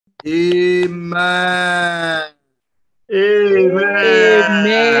Amen. Amen.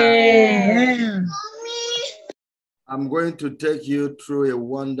 I'm going to take you through a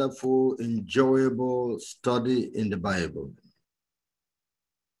wonderful, enjoyable study in the Bible.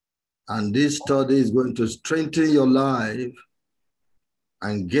 And this study is going to strengthen your life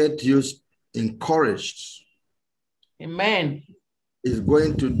and get you encouraged. Amen. It's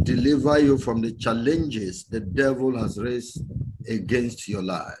going to deliver you from the challenges the devil has raised against your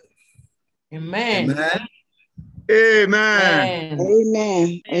life. Amen. Amen. Amen.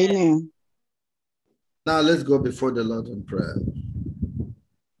 Amen. Amen. Now let's go before the Lord in prayer.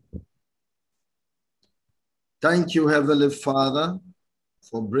 Thank you, Heavenly Father,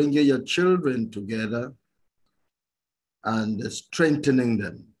 for bringing your children together and strengthening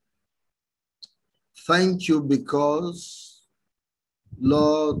them. Thank you because,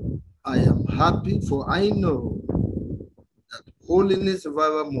 Lord, I am happy, for I know that Holiness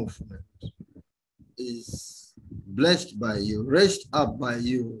Revival Movement is blessed by you, raised up by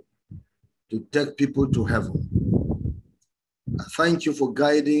you to take people to heaven. I thank you for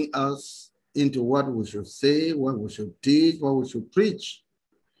guiding us into what we should say, what we should teach, what we should preach.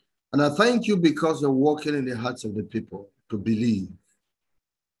 And I thank you because you're working in the hearts of the people to believe,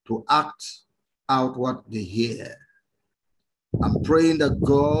 to act out what they hear. I'm praying that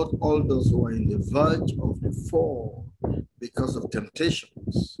God, all those who are in the verge of the fall because of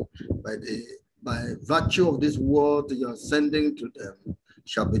temptations, by virtue of this word that you are sending to them,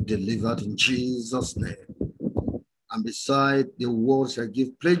 shall be delivered in Jesus' name. And beside, the word shall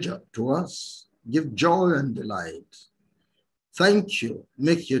give pleasure to us, give joy and delight. Thank you.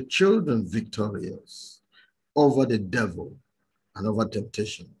 Make your children victorious over the devil and over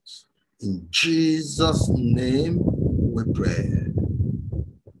temptations. In Jesus' name we pray.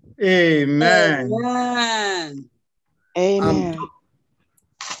 Amen. Amen.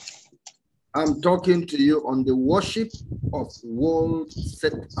 I'm talking to you on the worship of world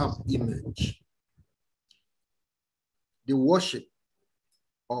set up image. The worship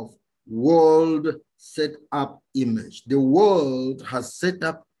of world set up image. The world has set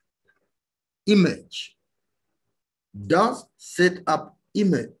up image. Does set up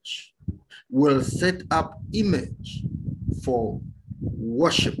image will set up image for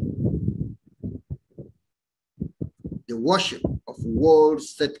worship. The worship of world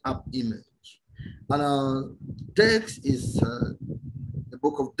set up image. And our text is the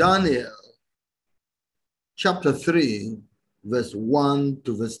book of Daniel, chapter 3, verse 1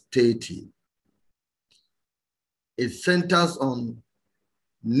 to verse 30. It centers on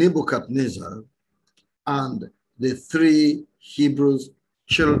Nebuchadnezzar and the three Hebrew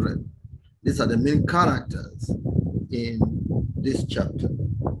children. These are the main characters in this chapter.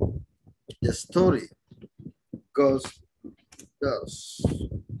 The story goes thus.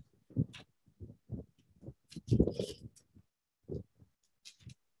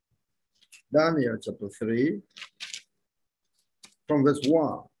 Daniel chapter 3, from verse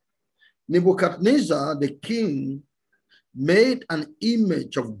 1. Nebuchadnezzar, the king, made an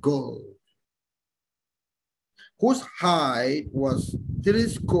image of gold, whose height was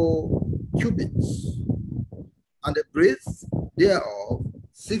 80 cubits, and the breadth thereof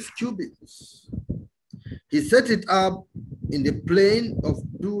 6 cubits. He set it up in the plain of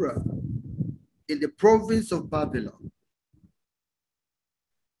Dura, in the province of Babylon.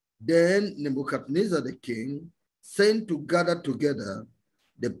 Then Nebuchadnezzar the king sent to gather together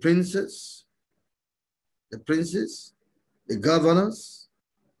the princes, the governors,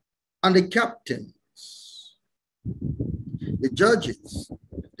 and the captains, the judges,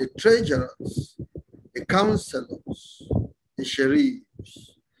 the treasurers, the counselors, the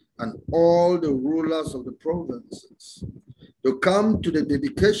sheriffs, and all the rulers of the provinces to come to the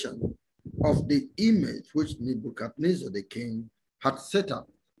dedication of the image which Nebuchadnezzar the king had set up.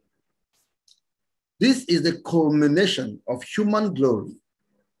 This is the culmination of human glory,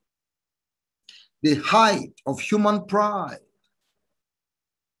 the height of human pride.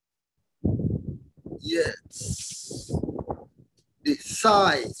 Yes, the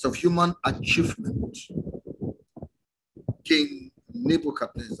size of human achievement. King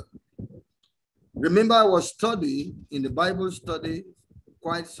Nebuchadnezzar. Remember, I was studying in the Bible study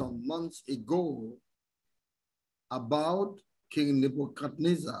quite some months ago about King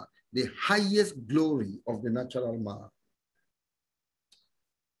Nebuchadnezzar, the highest glory of the natural man.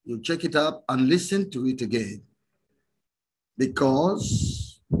 You check it up and listen to it again,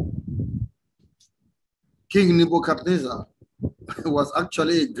 because King Nebuchadnezzar was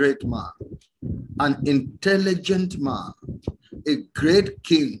actually a great man, an intelligent man, a great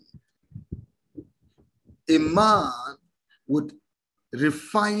king, a man with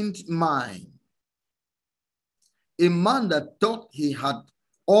refined mind, a man that thought he had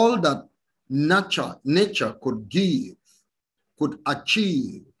all that nature could give, could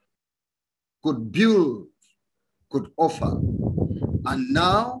achieve, could build, could offer. And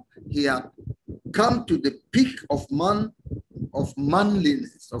now he had come to the peak of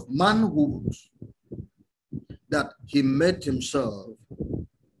manliness, of manhood, that he made himself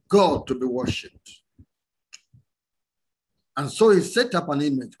God to be worshipped. And so he set up an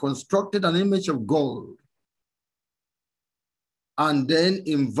image, constructed an image of gold, and then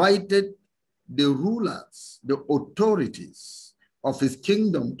invited the rulers, the authorities of his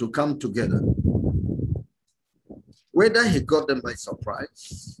kingdom to come together. Whether he got them by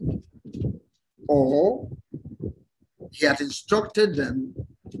surprise or he had instructed them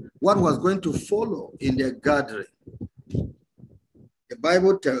what was going to follow in their gathering. The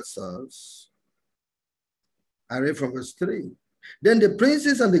Bible tells us, I read from verse 3, then the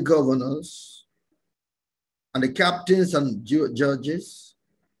princes and the governors and the captains and judges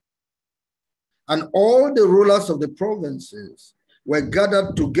and all the rulers of the provinces were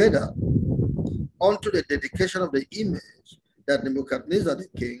gathered together unto the dedication of the image that Nebuchadnezzar the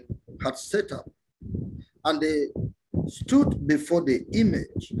king had set up. And they stood before the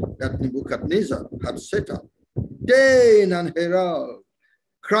image that Nebuchadnezzar had set up. Then an herald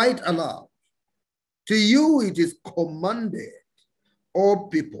cried aloud, to you it is commanded, all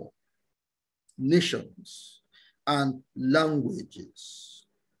people, nations, and languages,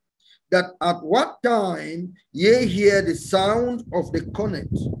 that at what time ye hear the sound of the cornet,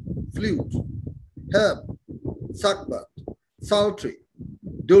 flute, harp, sackbut, psaltery,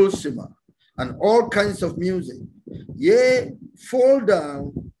 dulcimer, and all kinds of music, ye fall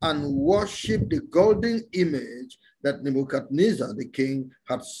down and worship the golden image that Nebuchadnezzar the king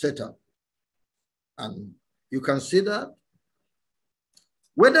had set up. And you can see that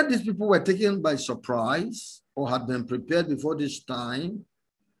whether these people were taken by surprise or had been prepared before this time,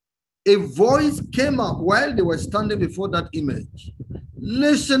 a voice came up while they were standing before that image.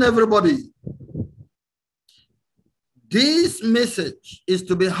 Listen, everybody. This message is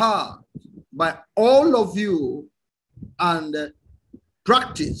to be heard by all of you and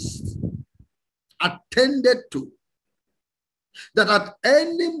practiced, attended to. That at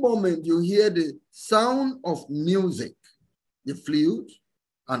any moment you hear the sound of music, the flute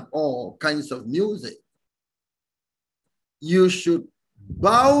and all kinds of music, you should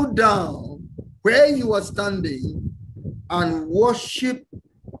bow down where you are standing and worship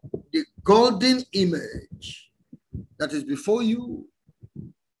the golden image that is before you,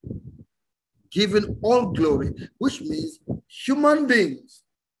 giving all glory, which means human beings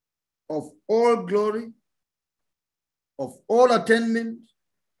of all glory, of all attainment,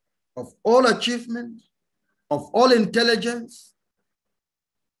 of all achievement, of all intelligence,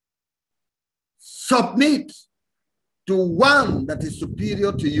 submit to one that is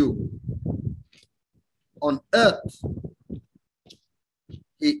superior to you. On earth,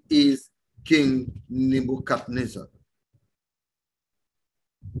 he is King Nebuchadnezzar.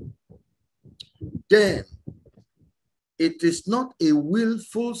 Then it is not a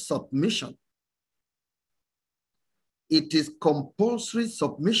willful submission. It is compulsory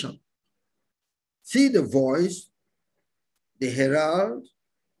submission. See the voice, the herald,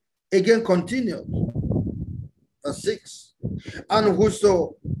 again continued. Verse 6. And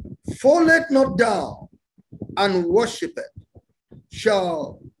whoso falleth not down and worshipeth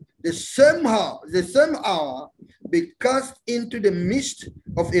shall the same hour be cast into the midst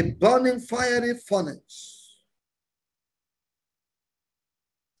of a burning fiery furnace.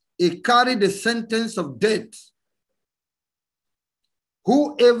 He carried the sentence of death.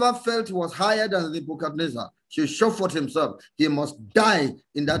 Whoever felt he was higher than Nebuchadnezzar should show forth himself. He must die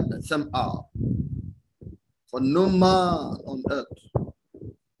in that same hour. For no man on earth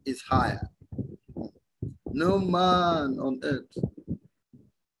is higher. No man on earth.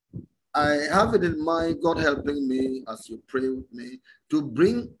 I have it in mind, God helping me as you pray with me, to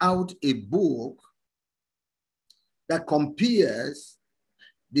bring out a book that compares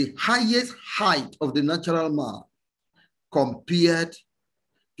the highest height of the natural man compared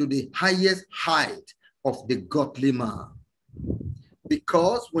to the highest height of the godly man.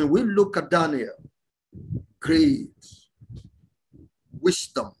 Because when we look at Daniel, grace,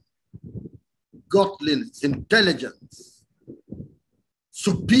 wisdom, godliness, intelligence,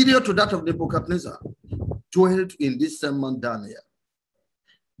 superior to that of Nebuchadnezzar, dwelt in this same man Daniel.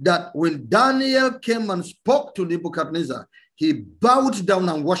 That when Daniel came and spoke to Nebuchadnezzar, he bowed down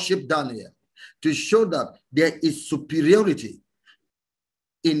and worshiped Daniel to show that there is superiority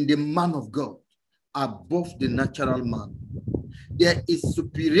in the man of God above the natural man. There is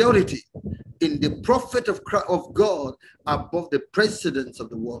superiority in the prophet of God above the presidents of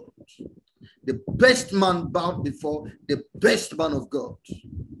the world. The best man bowed before the best man of God.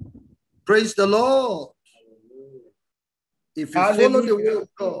 Praise the Lord. If you follow the word of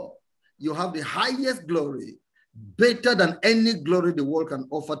God, you have the highest glory, better than any glory the world can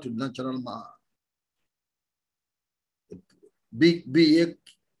offer to natural man. Be a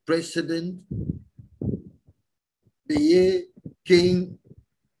president, be a king,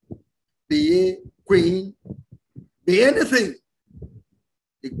 be a queen, be anything.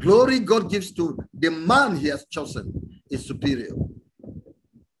 The glory God gives to the man he has chosen is superior.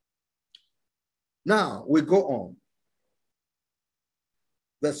 Now we go on.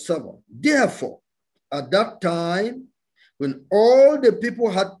 Verse 7. Therefore, at that time, when all the people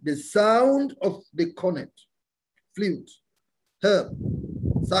had the sound of the cornet, flute, harp,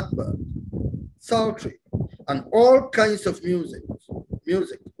 sackbut, psaltery, and all kinds of music,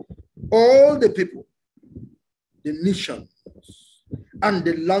 all the people, the nations, and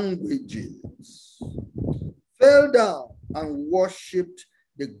the languages fell down and worshipped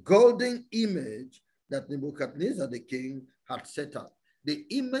the golden image that Nebuchadnezzar the king had set up. The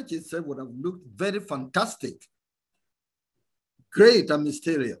image itself would have looked very fantastic, great and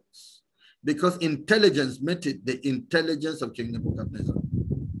mysterious, because intelligence met it, the intelligence of King Nebuchadnezzar.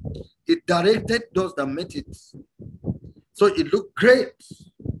 It directed those that met it. So it looked great.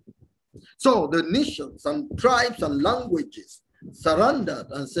 So the nations and tribes and languages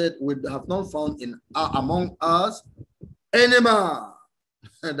surrendered and said, we have not found among us any man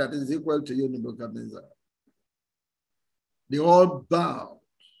that is equal to you, Nebuchadnezzar. They all bowed.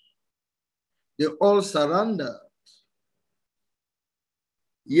 They all surrendered.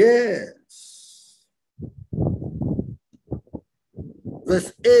 Yes.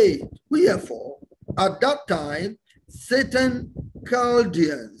 Verse 8. Wherefore, at that time, certain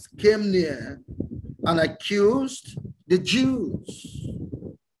Chaldeans came near and accused the Jews.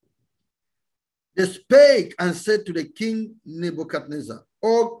 They spake and said to the king Nebuchadnezzar,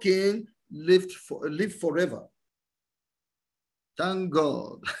 O king, live forever. Thank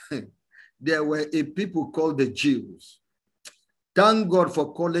God there were a people called the Jews. Thank God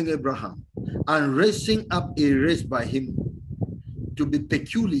for calling Abraham and raising up a race by him to be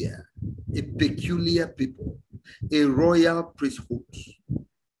peculiar, a peculiar people, a royal priesthood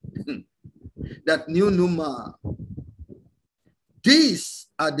that knew no man. These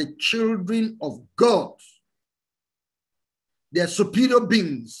are the children of God. They are superior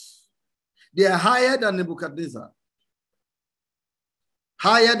beings. They are higher than Nebuchadnezzar,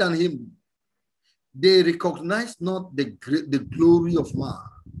 higher than him. They recognize not the glory of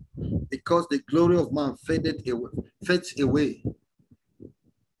man, because the glory of man fades away.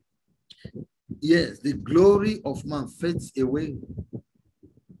 Yes, the glory of man fades away.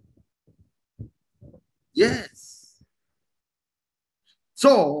 Yes.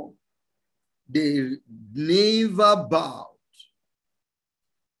 So they never bowed.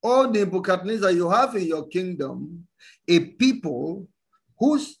 Oh, Nebuchadnezzar, you have in your kingdom a people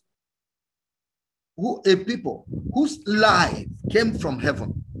whose life came from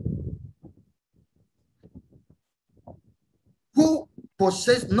heaven, who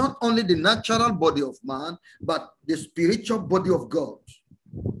possess not only the natural body of man, but the spiritual body of God.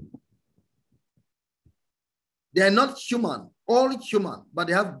 They are not human, all human, but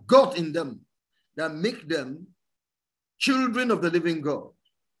they have God in them that make them children of the living God,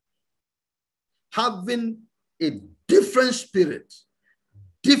 having a different spirit,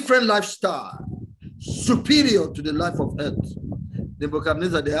 different lifestyle, superior to the life of earth.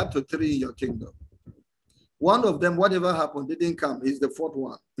 Nebuchadnezzar, they have to 3 in your kingdom. One of them, whatever happened, didn't come. He's the 4th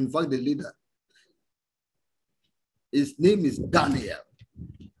one. In fact, the leader. His name is Daniel.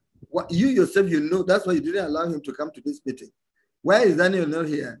 What you yourself, you know, that's why you didn't allow him to come to this meeting. Why is Daniel not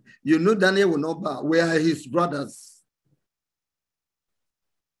here? You know Daniel will not bow. Where are his brothers?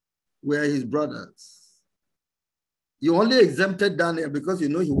 Where are his brothers? You only exempted Daniel because you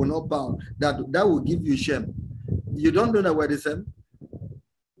know he will not bow. That will give you shame. You don't know that we're the same?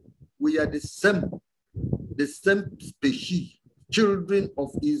 We are the same species, children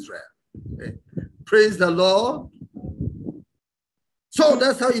of Israel. Okay. Praise the Lord. So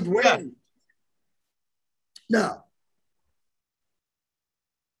that's how it went. Now,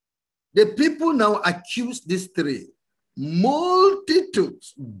 the people now accuse these 3.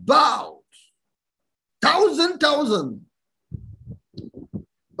 Multitudes bowed. Thousand.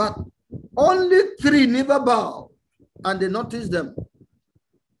 But only 3 never bowed. And they noticed them.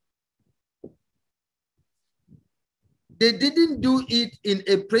 They didn't do it in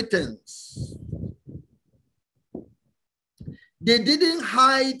a pretense. They didn't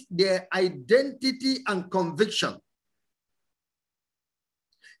hide their identity and conviction.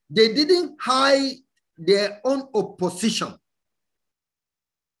 They didn't hide their own opposition.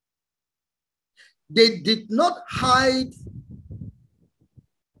 They did not hide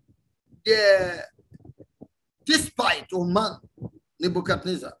their despite of man,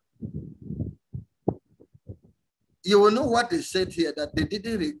 Nebuchadnezzar. You will know what they said here, that they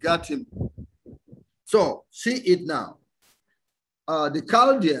didn't regard him. So, see it now. The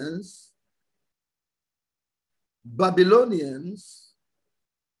Chaldeans, Babylonians,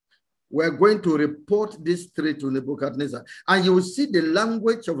 were going to report this threat to Nebuchadnezzar. And you will see the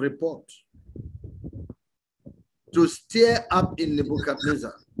language of report to stir up in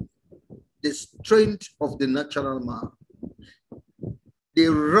Nebuchadnezzar the strength of the natural man, the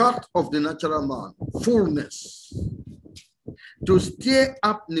wrath of the natural man, fullness, to stir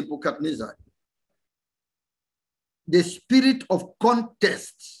up Nebuchadnezzar the spirit of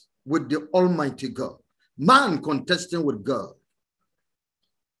contest with the Almighty God. Man contesting with God.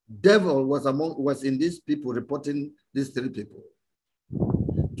 Devil was in these people, reporting these three people,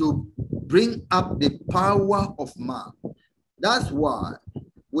 to bring up the power of man. That's why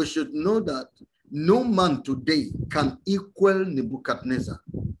we should know that no man today can equal Nebuchadnezzar.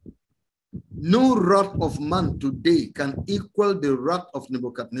 No wrath of man today can equal the wrath of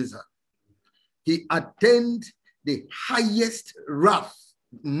Nebuchadnezzar. He attained the highest wrath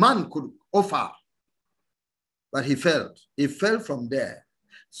man could offer, but he fell. He fell from there.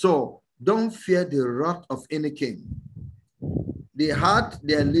 So don't fear the wrath of any king. They had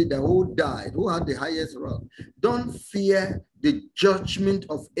their leader who died, who had the highest wrath. Don't fear the judgment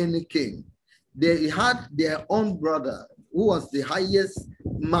of any king. They had their own brother who was the highest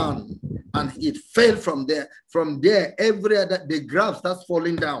man, and it fell from there. From there, every other, the graph starts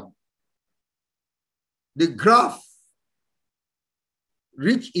falling down. The graph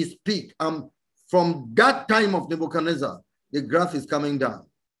reached its peak. From that time of Nebuchadnezzar, the graph is coming down.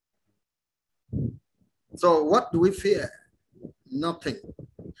 So what do we fear? Nothing.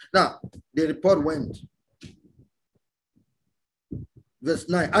 Now, the report went. Verse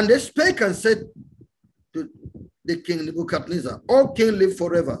 9. And they spake and said to the king Nebuchadnezzar, O king, live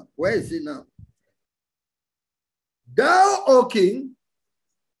forever. Where is he now? Thou, O king,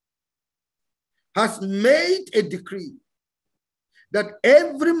 hast made a decree that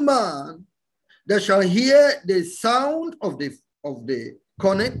every man that shall hear the sound of the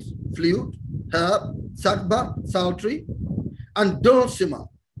cornet, flute, harp, sackbut, psaltery, and dulcimer,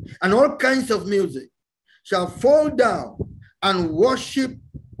 and all kinds of music, shall fall down and worship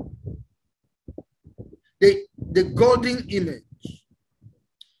the golden image.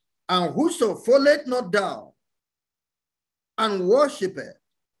 And whoso falleth not down and worshipeth,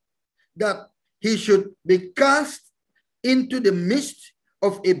 that he should be cast into the midst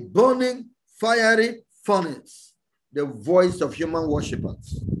of a burning fiery furnace. The voice of human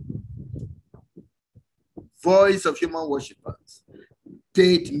worshippers. Voice of human worshippers.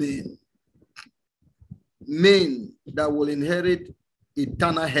 Dead men. Men that will inherit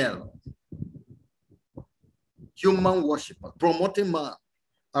eternal hell. Human worshippers. Promoting man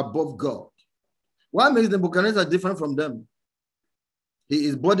above God. What makes Nebuchadnezzar different from them? He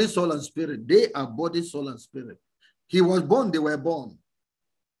is body, soul, and spirit. They are body, soul, and spirit. He was born, they were born.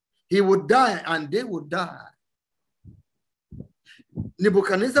 He would die, and they would die.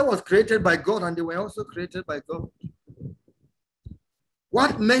 Nebuchadnezzar was created by God, and they were also created by God.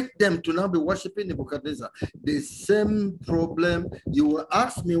 What made them to now be worshiping Nebuchadnezzar? The same problem. You will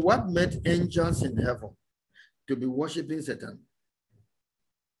ask me, what made angels in heaven to be worshiping Satan?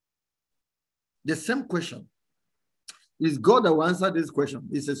 The same question. It's God that will answer this question.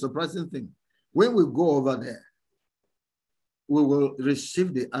 It's a surprising thing. When we go over there, we will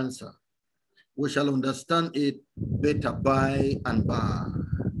receive the answer. We shall understand it better by and by.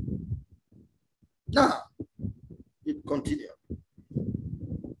 Now, it continues.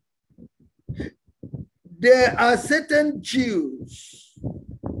 There are certain Jews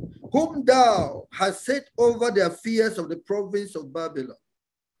whom thou hast set over the affairs of the province of Babylon,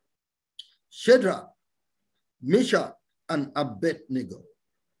 Shadrach, Meshach, and Abednego.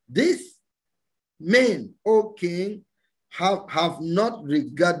 These men, O king, have not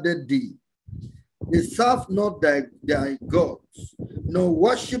regarded thee. They serve not thy gods, nor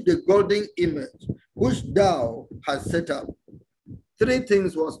worship the golden image which thou hast set up. Three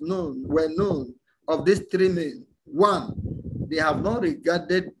things were known of these three men. One, they have not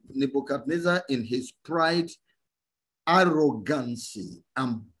regarded Nebuchadnezzar in his pride, arrogancy,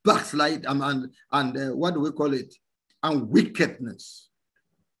 and backslide, and what do we call it? And wickedness.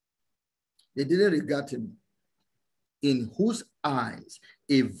 They didn't regard him. in whose eyes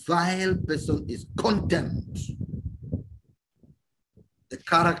a vile person is contempt. The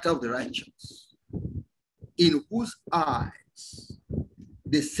character of the righteous, in whose eyes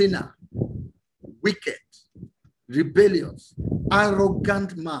the sinner, wicked, rebellious,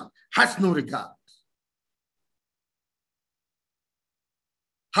 arrogant man has no regard.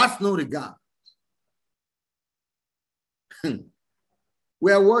 Has no regard.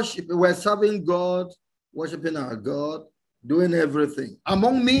 We are worshiping, we are serving God, worshiping our God, doing everything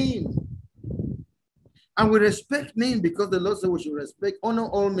among men. And we respect men because the Lord said we should respect, honor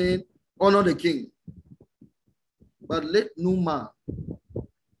all men, honor the king. But let no man,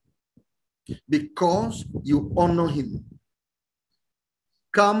 because you honor him,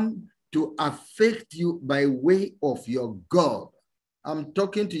 come to affect you by way of your God. I'm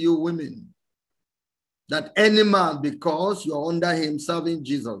talking to you women, that any man, because you're under him serving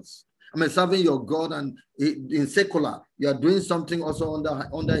Jesus, serving your God, and in secular, you are doing something also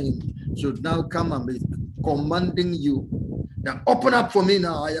under him, should now come and be commanding you that open up for me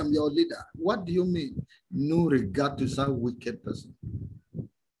now, I am your leader. What do you mean? No regard to some wicked person.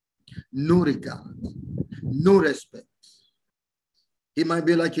 No regard, no respect. He might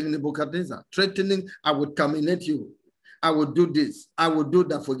be like in Nebuchadnezzar, threatening, I would terminate you. I would do this. I would do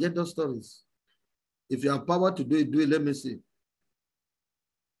that. Forget those stories. If you have power to do it, let me see.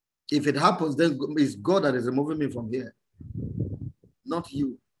 If it happens, then it's God that is removing me from here, not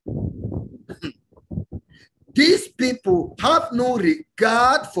you. These people have no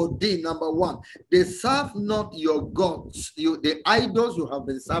regard for thee, number one. They serve not your gods, the idols you have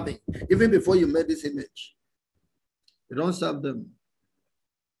been serving, even before you made this image. You don't serve them.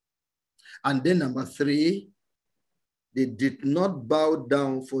 And then number three, they did not bow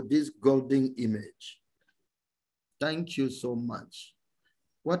down for this golden image. Thank you so much.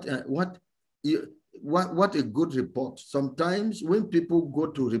 What a good report. Sometimes when people go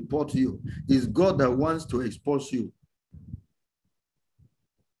to report you, it's God that wants to expose you.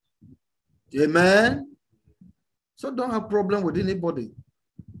 Amen. So don't have problem with anybody.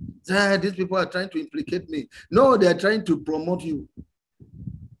 These people are trying to implicate me. No, they are trying to promote you.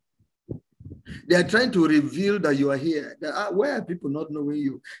 They are trying to reveal that you are here. Why are people not knowing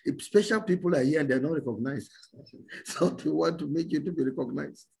you? If special people are here and they're not recognized. So they want to make you to be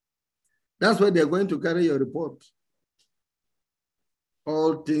recognized. That's why they're going to carry your report.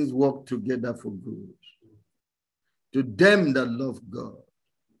 All things work together for good. To them that love God.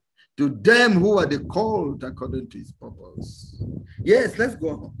 To them who are the called according to his purpose. Yes, let's go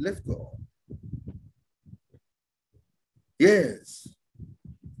on. Let's go on. Yes.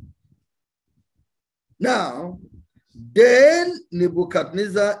 Now, then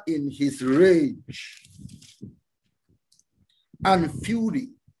Nebuchadnezzar in his rage and fury.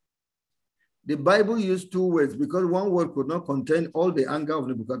 The Bible used two words because one word could not contain all the anger of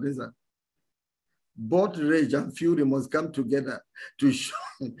Nebuchadnezzar. Both rage and fury must come together to show,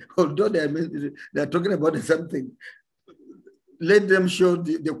 although they're talking about the same thing, let them show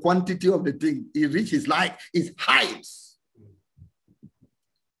the quantity of the thing. It reaches like its heights.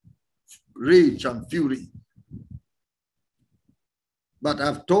 Rage and fury. But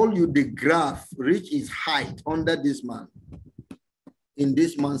I've told you the graph reached its height under this man, in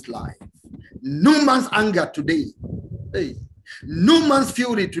this man's life. No man's anger today, no man's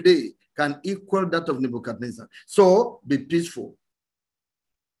fury today can equal that of Nebuchadnezzar. So be peaceful.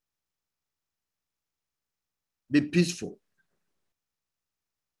 Be peaceful.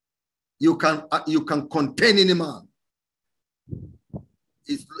 You can contain any man.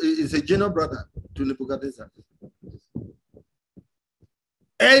 Is a general brother to Nebuchadnezzar.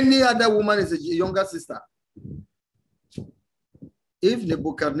 Any other woman is a younger sister. If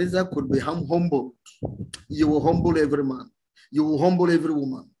Nebuchadnezzar could be humbled, you will humble every man. You will humble every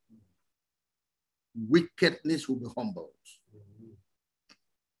woman. Wickedness will be humbled.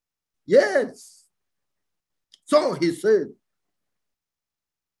 Yes. So he said,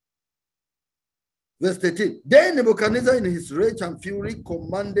 verse 13, then Nebuchadnezzar in his rage and fury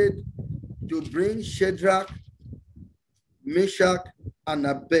commanded to bring Shadrach, Meshach, and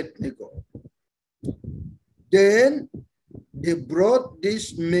Abednego. Then they brought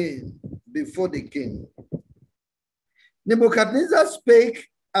these men before the king. Nebuchadnezzar spake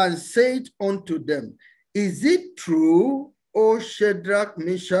and said unto them, is it true, O Shadrach,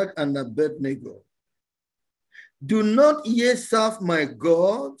 Meshach, and Abednego? Do not ye serve my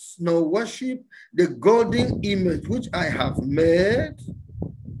gods, nor worship the golden image which I have made?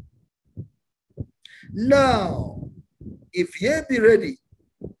 Now, if ye be ready,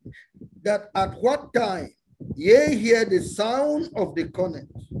 that at what time ye hear the sound of the cornet,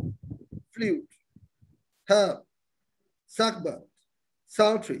 flute, harp, sackbut,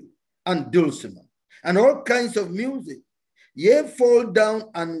 psaltery, and dulcimer, and all kinds of music. Ye fall down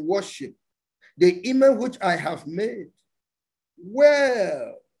and worship the image which I have made.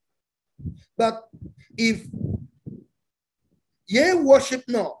 Well, but if ye worship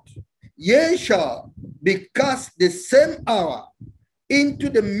not, ye shall be cast the same hour into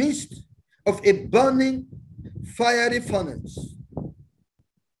the midst of a burning fiery furnace.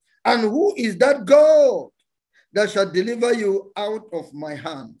 And who is that God that shall deliver you out of my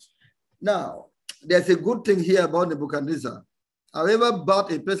hand? Now, there's a good thing here about Nebuchadnezzar. However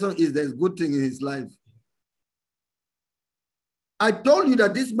bad a person is, there's a good thing in his life. I told you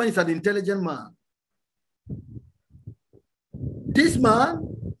that this man is an intelligent man. This man,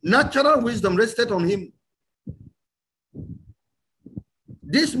 natural wisdom rested on him.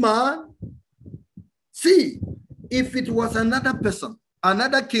 This man, see, if it was another person,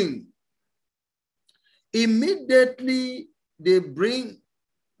 another king, immediately they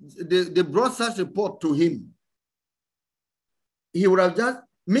brought such report to him. He would have just,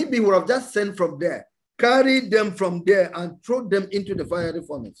 maybe he would have just sent from there, carried them from there and throw them into the fiery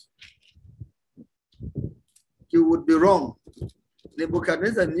furnace. He would be wrong.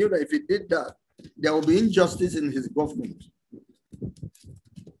 Nebuchadnezzar knew that if he did that, there will be injustice in his government.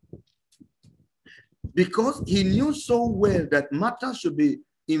 Because he knew so well that matters should be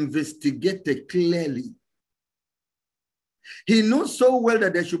investigated clearly. He knew so well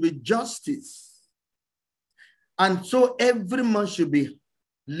that there should be justice. And so every man should be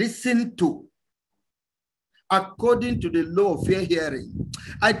listened to according to the law of fair hearing.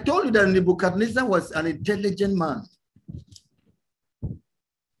 I told you that Nebuchadnezzar was an intelligent man.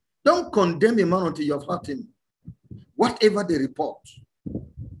 Don't condemn a man until you have hurt him, whatever the report.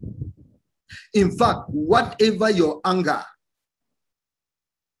 In fact, whatever your anger,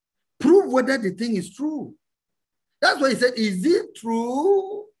 prove whether the thing is true. That's why he said, is it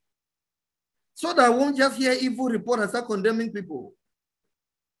true? So that I won't just hear evil report and start condemning people.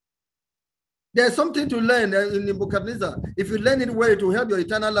 There's something to learn in Nebuchadnezzar. If you learn it well, it will help your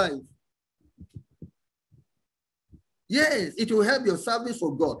eternal life. Yes, it will help your service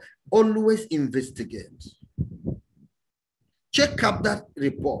for God. Always investigate. Check up that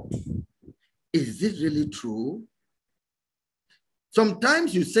report. Is it really true?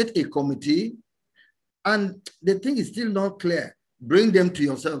 Sometimes you set a committee and the thing is still not clear. Bring them to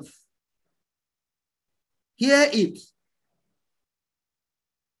yourself. Hear it.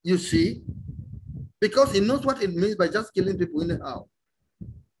 You see? Because he knows what it means by just killing people anyhow.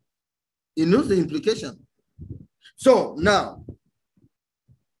 He knows the implication. So now,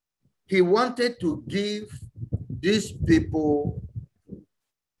 he wanted to give these people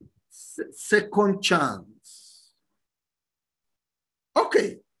second chance.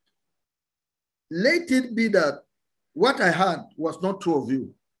 Okay. Let it be that what I had was not true of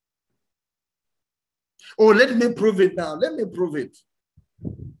you. Oh, let me prove it now. Let me prove it.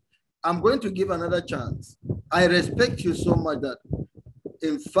 I'm going to give another chance. I respect you so much that,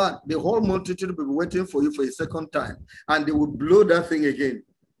 in fact, the whole multitude will be waiting for you for a second time, and they will blow that thing again.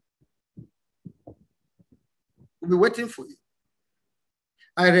 We'll be waiting for you.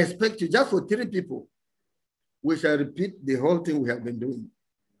 I respect you. Just for 3 people, we shall repeat the whole thing we have been doing.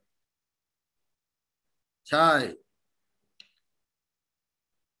 Child.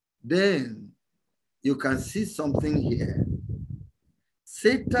 Then you can see something here.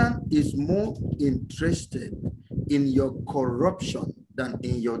 Satan is more interested in your corruption than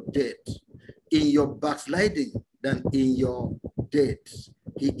in your debt, in your backsliding than in your debt.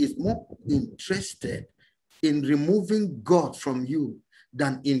 He is more interested in removing God from you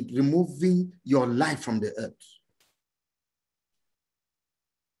than in removing your life from the earth.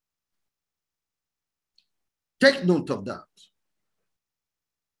 Take note of that.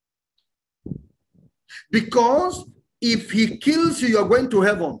 Because if he kills you, you're going to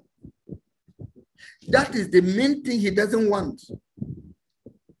heaven. That is the main thing he doesn't want.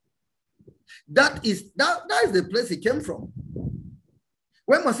 That is the place he came from.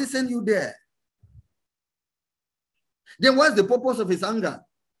 Why must he send you there? Then what's the purpose of his anger?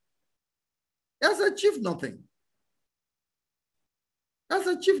 He has achieved nothing. He has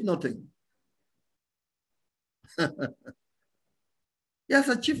achieved nothing. He has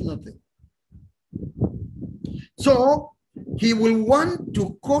achieved nothing. So he will want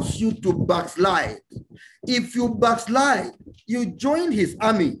to cause you to backslide. If you backslide, you join his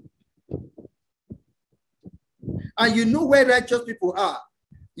army. And you know where righteous people are.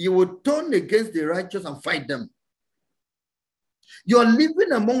 You will turn against the righteous and fight them. You're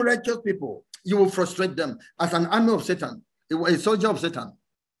living among righteous people. You will frustrate them as an army of Satan, a soldier of Satan.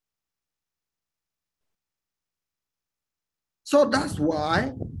 So that's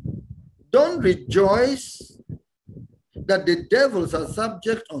why don't rejoice that the devils are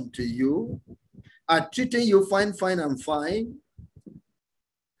subject unto you, are treating you fine, and fine.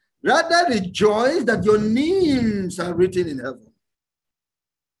 Rather rejoice that your names are written in heaven.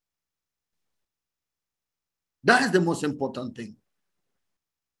 That is the most important thing.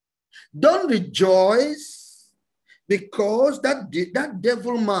 Don't rejoice because that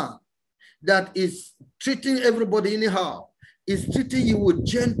devil man that is treating everybody anyhow is treating you with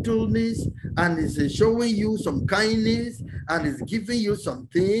gentleness and is showing you some kindness and is giving you some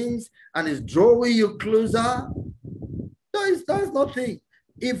things and is drawing you closer. That's nothing.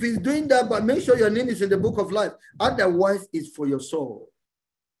 If he's doing that, but make sure your name is in the book of life. Otherwise, it's for your soul.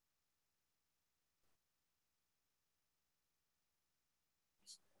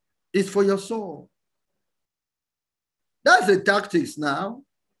 It's for your soul. That's the tactics now.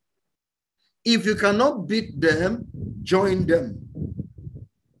 If you cannot beat them, join them.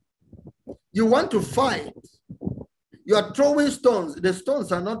 You want to fight. You are throwing stones. The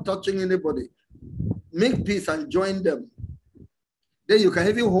stones are not touching anybody. Make peace and join them. Then you can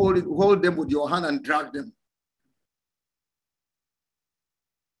even hold them with your hand and drag them.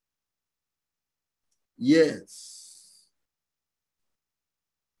 Yes.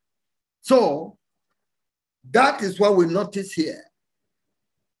 So, that is what we notice here.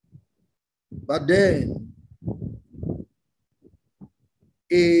 But then,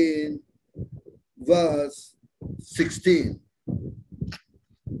 in verse 16,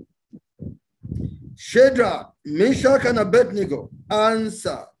 Shadrach, Meshach, and Abednego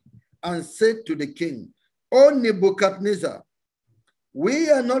answered and said to the king, O Nebuchadnezzar, we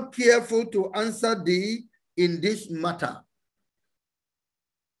are not careful to answer thee in this matter.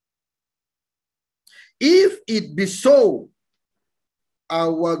 If it be so,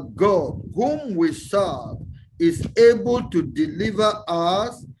 our God, whom we serve, is able to deliver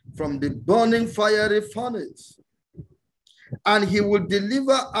us from the burning fiery furnace, and he will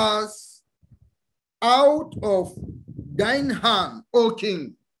deliver us out of thine hand, O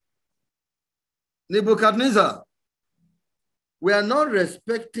king. Nebuchadnezzar, we are not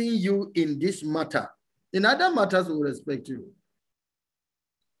respecting you in this matter. In other matters, we will respect you.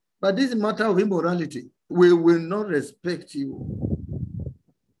 But this matter of immorality, we will not respect you.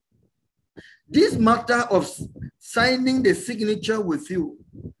 This matter of signing the signature with you,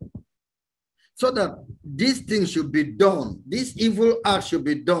 so that these things should be done, this evil act should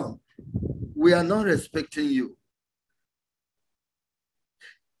be done, we are not respecting you.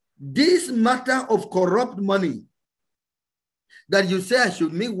 This matter of corrupt money, that you say I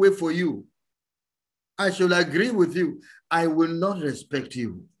should make way for you, I should agree with you, I will not respect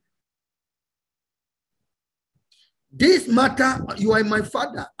you. This matter, you are my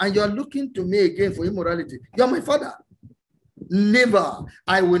father, and you are looking to me again for immorality. You are my father. Never.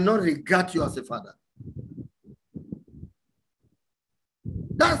 I will not regard you as a father.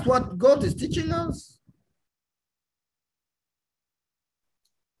 That's what God is teaching us.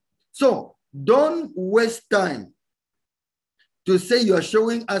 So, don't waste time to say you are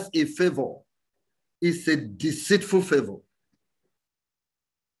showing us a favor. It's a deceitful favor.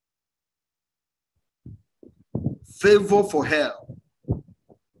 Favor for hell.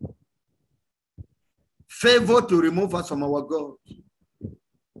 Favor to remove us from our God.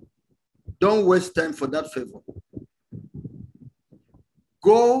 Don't waste time for that favor.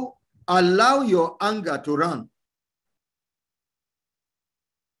 Go, allow your anger to run.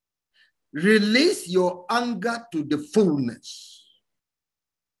 Release your anger to the fullness.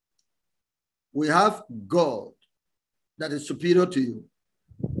 We have God that is superior to you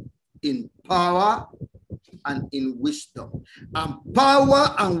in power and in wisdom. And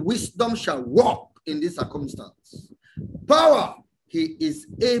power and wisdom shall walk in this circumstance. Power, he is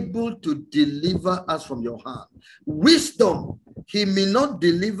able to deliver us from your hand. Wisdom, he may not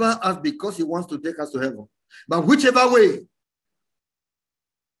deliver us because he wants to take us to heaven. But whichever way,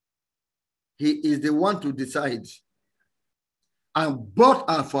 he is the one to decide. And both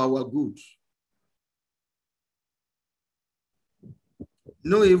are for our good.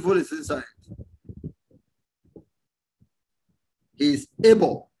 No evil is inside. He is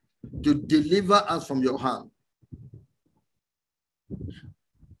able to deliver us from your hand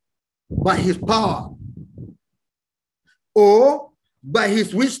by his power or by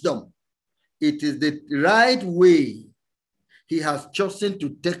his wisdom. It is the right way he has chosen to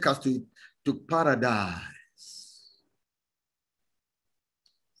take us to paradise.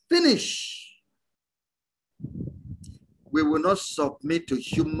 Finish. We will not submit to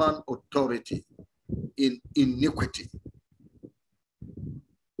human authority in iniquity.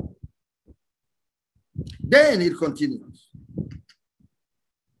 Then it continues.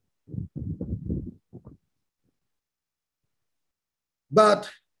 But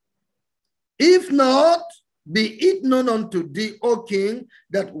if not, be it known unto thee, O king,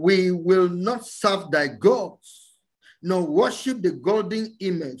 that we will not serve thy gods, nor worship the golden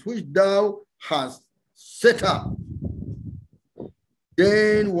image which thou hast set up.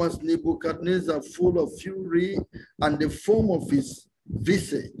 Then was Nebuchadnezzar full of fury, and the form of his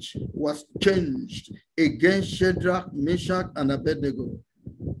visage was changed against Shadrach, Meshach, and Abednego.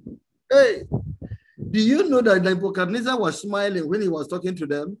 Hey, do you know that Nebuchadnezzar was smiling when he was talking to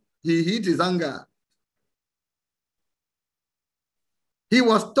them? He hid his anger. He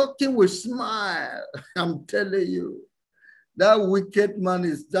was talking with smile. I'm telling you, that wicked man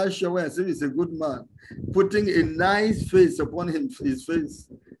is that showing as if he's a good man, putting a nice face upon him, his face,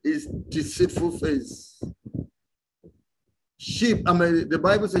 his deceitful face. Sheep, I mean, the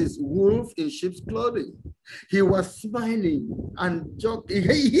Bible says wolf in sheep's clothing. He was smiling and joking.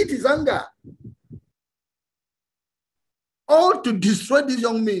 He hid his anger. All to destroy these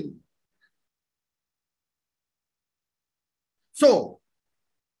young men. So,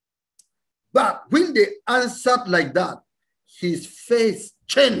 but when they answered like that, his face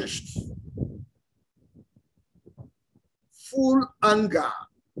changed. Full anger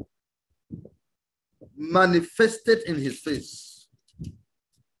manifested in his face.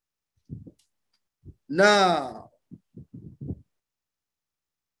 Now,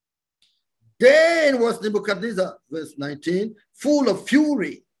 then was Nebuchadnezzar, verse 19, full of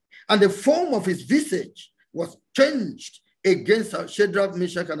fury, and the form of his visage was changed against Shadrach,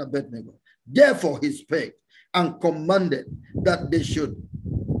 Meshach, and Abednego. Therefore he spake and commanded that they should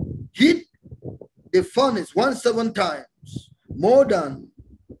heat the furnace 17 times more than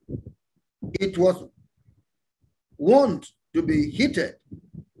it was wont to be heated.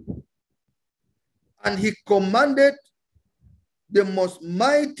 And he commanded the most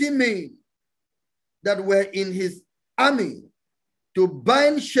mighty men that were in his army to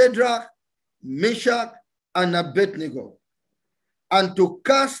bind Shadrach, Meshach, and Abednego, and to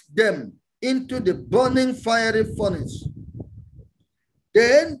cast them into the burning fiery furnace.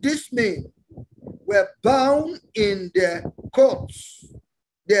 Then these men were bound in their coats,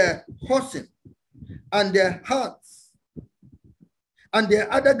 their horses, and their hats, and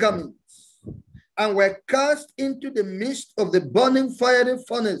their other garments, and were cast into the midst of the burning fiery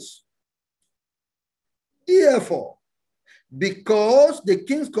furnace. Therefore, because the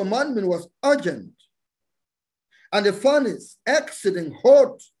king's commandment was urgent, and the furnace exceeding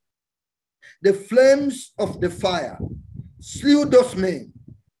hot, the flames of the fire slew those men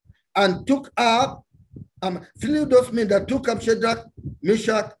and took up, slew those men that took up Shadrach,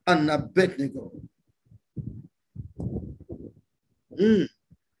 Meshach, and Abednego.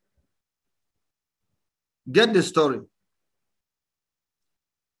 Get the story.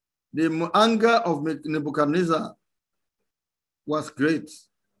 The anger of Nebuchadnezzar was great.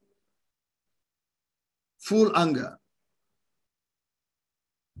 Full anger.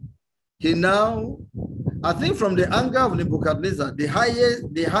 He now, I think from the anger of Nebuchadnezzar, the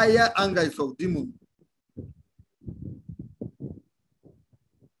higher anger is of demon.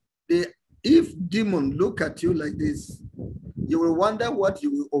 If demon look at you like this, you will wonder what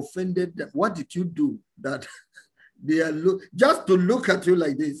you offended them. What did you do that they are just to look at you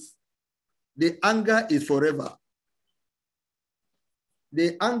like this? The anger is forever.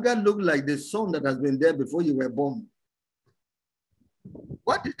 The anger look like the sun that has been there before you were born.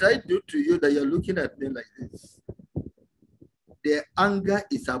 What did I do to you that you're looking at me like this? The anger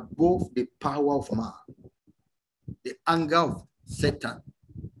is above the power of man. The anger of Satan,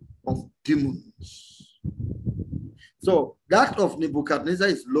 of demons. So that of Nebuchadnezzar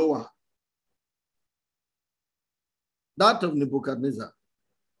is lower. That of Nebuchadnezzar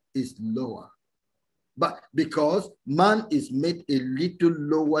is lower. But because man is made a little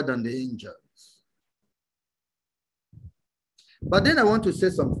lower than the angels. But then I want to say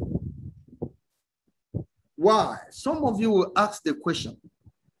something. Why? Some of you will ask the question.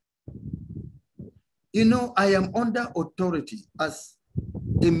 You know, I am under authority as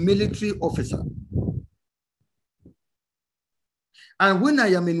a military officer. And when I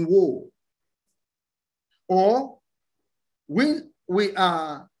am in war, or when we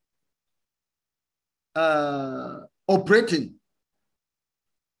are operating,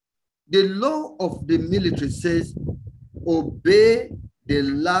 the law of the military says, obey the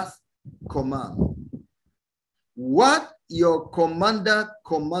last command. What your commander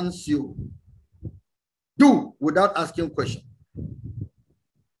commands you, do without asking questions.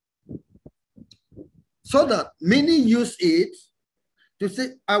 So that many use it to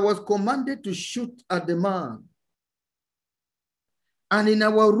say, I was commanded to shoot at the man. And in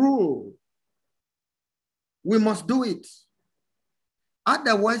our rule, we must do it.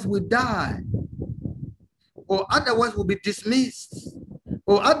 Otherwise, we die. Or otherwise, we'll be dismissed.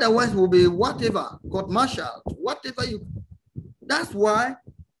 Or otherwise, we'll be whatever, court-martialed, whatever you. That's why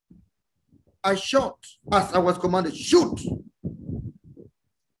I shot as I was commanded. Shoot.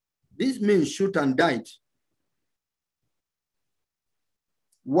 This means shoot and died.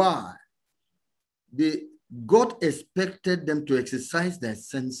 Why? God expected them to exercise their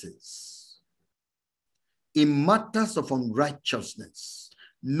senses. In matters of unrighteousness,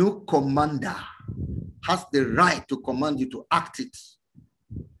 no commander has the right to command you to act it.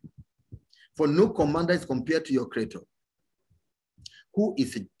 For no commander is compared to your Creator, who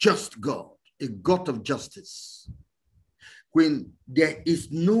is a just God, a God of justice. When there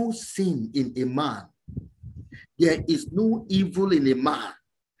is no sin in a man, there is no evil in a man,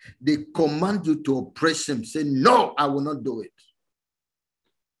 they command you to oppress him. Say, no, I will not do it.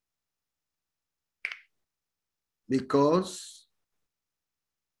 Because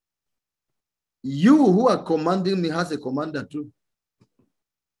you who are commanding me has a commander too.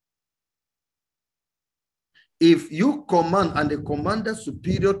 If you command and the commander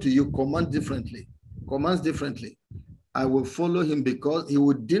superior to you commands differently, I will follow him because he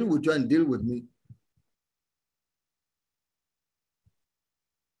will deal with you and deal with me.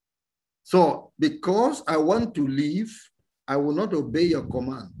 So, because I want to leave, I will not obey your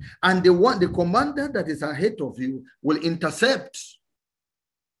command. And the commander that is ahead of you will intercept.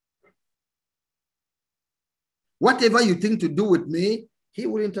 Whatever you think to do with me, he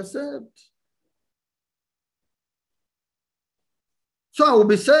will intercept. So I will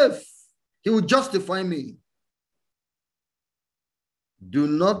be safe. He will justify me. Do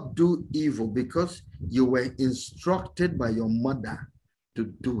not do evil because you were instructed by your mother to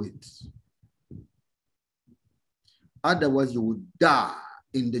do it. Otherwise, you will die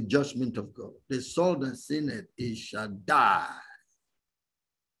in the judgment of God. The soul that sinneth, it shall die.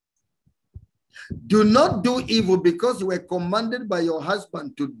 Do not do evil because you were commanded by your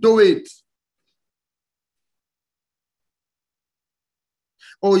husband to do it.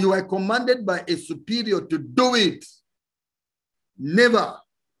 Or you are commanded by a superior to do it. Never.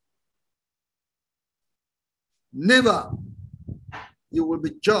 Never. You will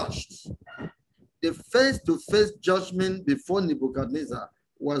be judged. The face-to-face judgment before Nebuchadnezzar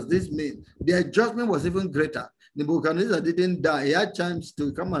was this man. Their judgment was even greater. Nebuchadnezzar didn't die. He had chance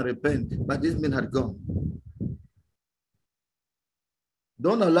to come and repent, but this man had gone.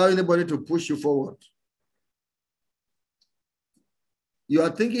 Don't allow anybody to push you forward. You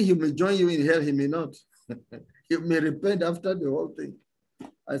are thinking he may join you in hell, he may not. He may repent after the whole thing.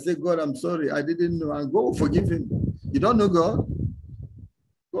 I say, God, I'm sorry, I didn't know. And God will forgive him. You don't know God?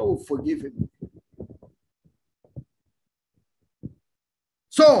 God will forgive him.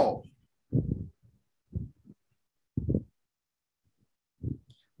 So,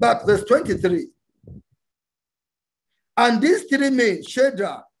 but verse 23. And these three men,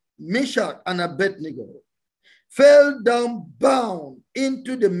 Shadrach, Meshach, and Abednego, fell down bound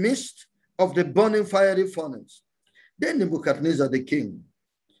into the midst of the burning fiery furnace. Then Nebuchadnezzar the king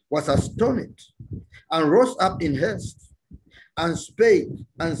was astonished and rose up in haste and spake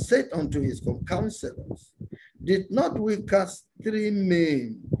and said unto his counselors, did not we cast three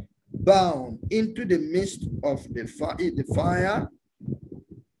men bound into the midst of the fire?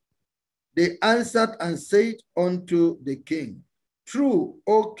 They answered and said unto the king, true,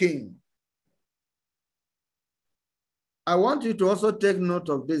 O king. I want you to also take note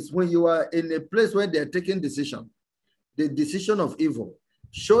of this. When you are in a place where they're taking decision, the decision of evil,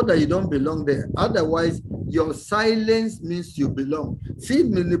 show that you don't belong there. Otherwise, your silence means you belong. See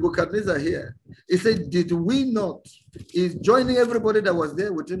Nebuchadnezzar here. He said, did we not? He's joining everybody that was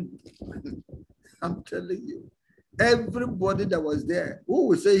there with him. I'm telling you. Everybody that was there. Who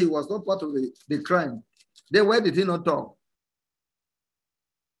will say he was not part of the crime? Then why did he not talk?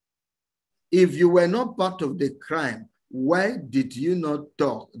 If you were not part of the crime, why did you not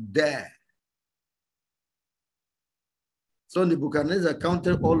talk there? So Nebuchadnezzar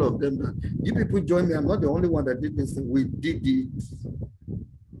counted all of them. You people join me. I'm not the only one that did this thing. We did it.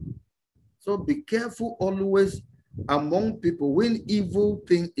 So be careful always among people when evil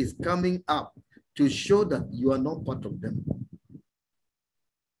thing is coming up to show that you are not part of them.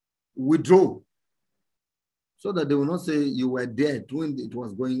 Withdraw. So that they will not say you were dead when it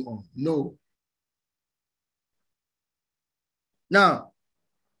was going on. No. Now,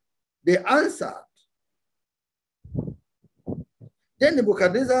 they answered. Then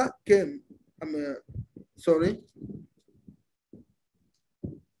Nebuchadnezzar came,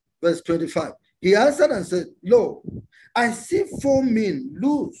 verse 25. He answered and said, lo, I see four men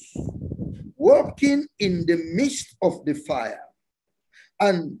loose, walking in the midst of the fire,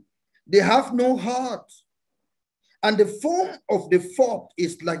 and they have no heart. And the form of the fourth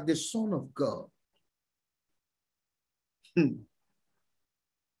is like the Son of God.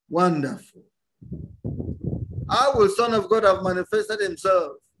 Wonderful. How will Son of God have manifested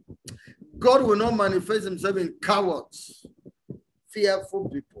himself? God will not manifest himself in cowards, fearful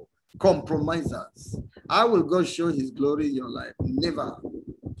people, compromisers. How will God show his glory in your life? Never.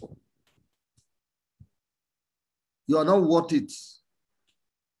 You are not worth it.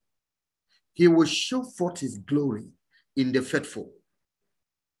 He will show forth his glory in the faithful.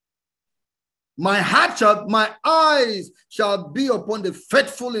 My eyes shall be upon the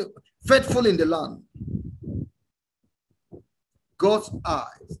faithful in the land. God's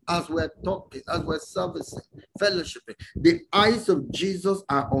eyes, as we're talking, as we're servicing, fellowshipping, the eyes of Jesus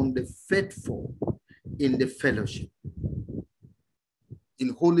are on the faithful in the fellowship, in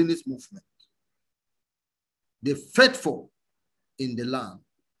holiness movement. The faithful in the land.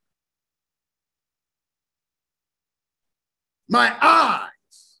 My eyes.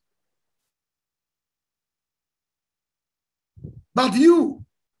 But you,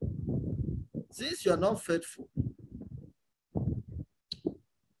 since you're not faithful,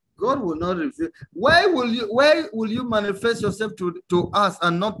 God will not reveal. Why will you manifest yourself to us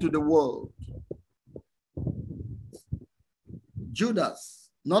and not to the world?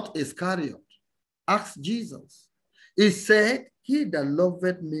 Judas, not Iscariot, asked Jesus. He said, he that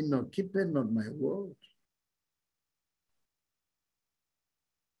loveth me not keepeth not my word.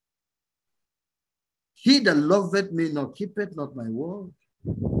 He that loveth me not keepeth not my word.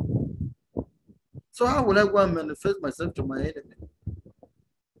 So how will I go and manifest myself to my enemy?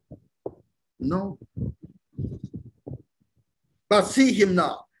 No. But see him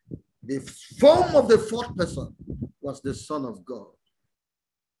now. The form of the fourth person was the Son of God.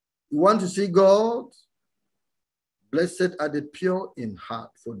 You want to see God? Blessed are the pure in heart,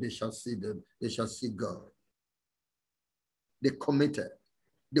 for they shall see them. They shall see God. The committed,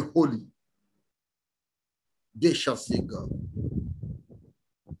 the holy, they shall see God.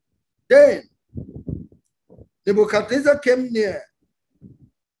 Then Nebuchadnezzar came near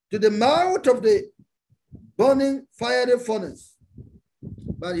to the mouth of the burning fiery furnace,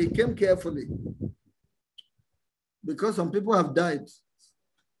 but he came carefully, because some people have died.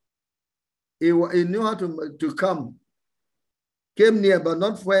 He knew how to come. Came near, but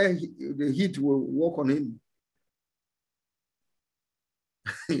not where the heat will walk on him.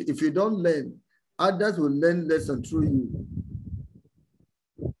 If you don't learn, others will learn lesson through you.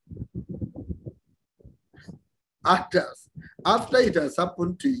 Others, after it has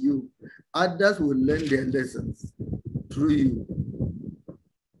happened to you, others will learn their lessons through you.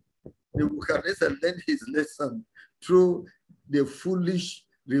 Nebuchadnezzar learned his lesson through the foolish,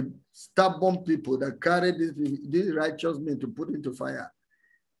 stubborn people that carried these righteous men to put into fire.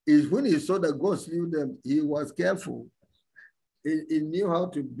 Is when he saw that God slew them, he was careful. He knew how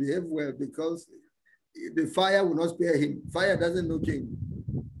to behave well, because the fire will not spare him. Fire doesn't know king.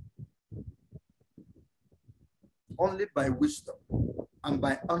 Only by wisdom and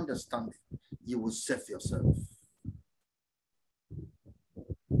by understanding you will save yourself.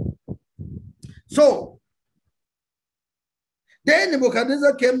 So, then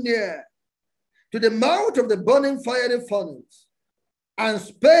Nebuchadnezzar came near to the mouth of the burning fiery furnace and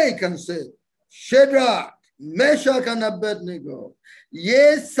spake and said, Shadrach, Meshach, and Abednego,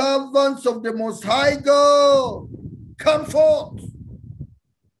 ye servants of the Most High God, come forth.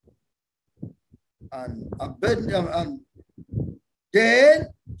 And then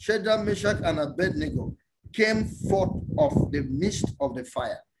Shadrach, Meshach, and Abednego came forth of the midst of the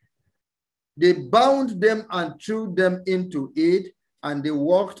fire. They bound them and threw them into it, and they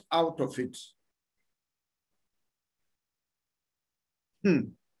walked out of it.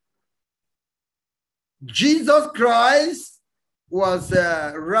 Jesus Christ was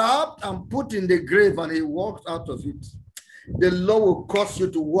wrapped and put in the grave, and he walked out of it. The Lord will cause you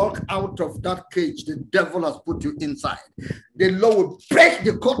to walk out of that cage the devil has put you inside. The Lord will break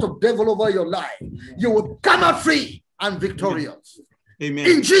the court of devil over your life. You will come out free and victorious. Amen.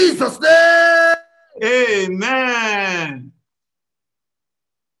 In Jesus' name. Amen.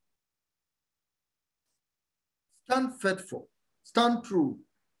 Stand faithful. Stand true.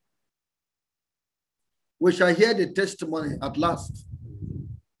 We shall hear the testimony at last.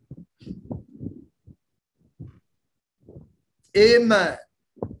 Amen.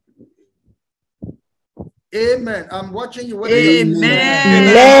 Amen. I'm watching you. Amen.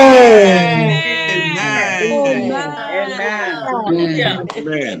 Amen.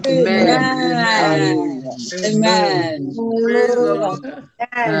 Amen. Praise the Lord.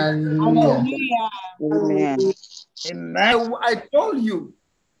 Hallelujah. Amen. Amen. I told you,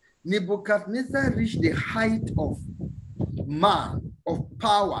 Nebuchadnezzar reached the height of man, of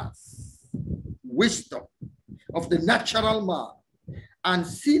powers, wisdom, of the natural man, and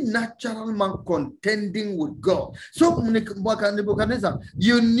see natural man contending with God. So Nebuchadnezzar,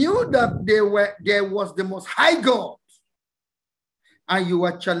 you knew that there was the most high God, and you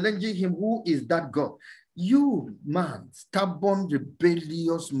were challenging him. Who is that God? You, man, stubborn,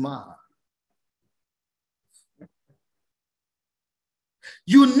 rebellious man.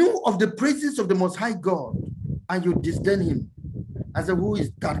 You knew of the praises of the most high God, and you disdain him. I said, who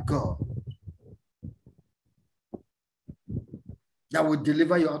is that God that will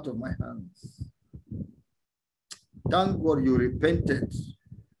deliver you out of my hands? Thank God you repented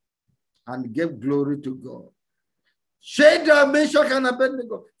and gave glory to God. Shadrach, Meshach, and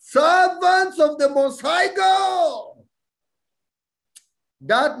Abednego, servants of the Most High God.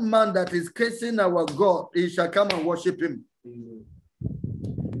 That man that is cursing our God, he shall come and worship him.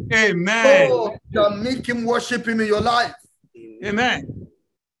 Amen. God shall make him worship him in your life. Amen.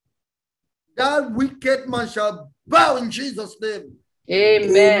 That wicked man shall bow in Jesus' name.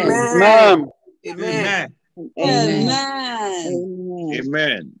 Amen. Amen. Amen. Amen.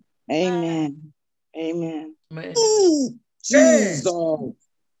 Amen. Amen. Amen. Amen. Jesus.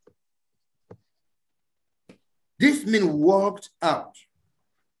 This men walked out.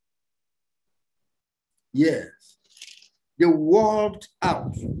 Yes. They walked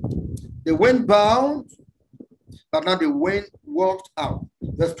out. They went bound, but now they walked out.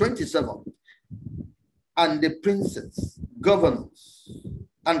 Verse 27. And the princes, governors,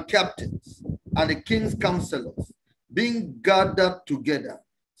 and captains, and the king's counselors, being gathered together,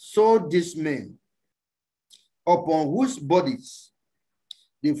 saw these men, upon whose bodies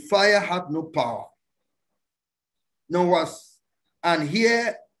the fire had no power, nor was an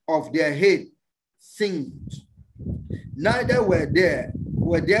hair of their head singed. Neither were their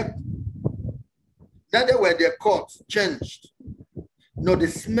coats changed, nor the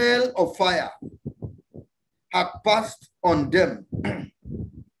smell of fire had passed on them.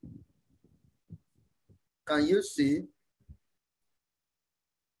 Can you see?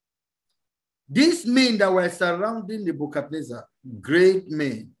 These men that were surrounding Nebuchadnezzar, great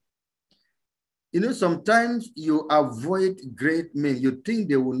men. You know, sometimes you avoid great men. You think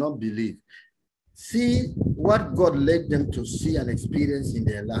they will not believe. See what God led them to see and experience in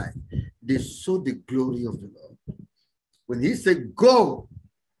their life. They saw the glory of the Lord. When he said, go,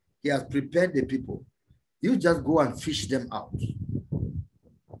 he has prepared the people. You just go and fish them out.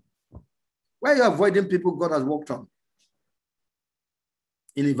 Why are you avoiding people God has worked on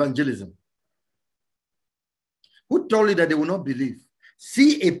in evangelism? Who told you that they will not believe?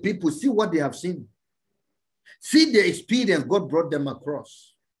 See a people, see what they have seen. See the experience God brought them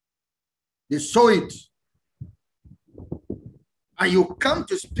across. They saw it. And you come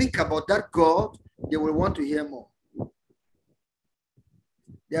to speak about that God, they will want to hear more.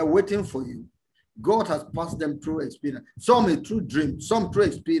 They are waiting for you. God has passed them through experience. Some through dreams, some through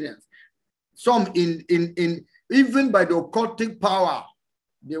experience. Some in even by the occultic power.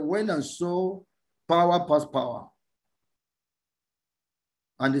 They went and saw power past power.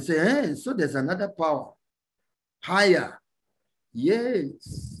 And they say, hey, so there's another power. Higher.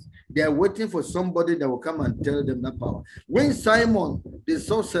 Yes. They are waiting for somebody that will come and tell them that power. When Simon, the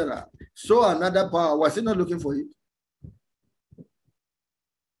sorcerer, saw another power, was he not looking for it?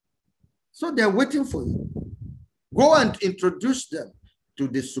 So they're waiting for you. Go and introduce them to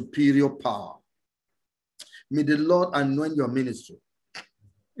the superior power. May the Lord anoint your ministry.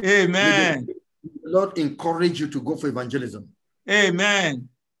 Amen. May the Lord encourage you to go for evangelism. Amen.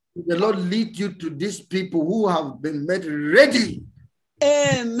 May the Lord lead you to these people who have been made ready.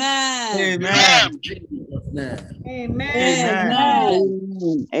 Amen. Amen. Amen.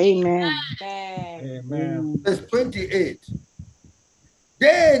 Amen. Amen. Verse 28.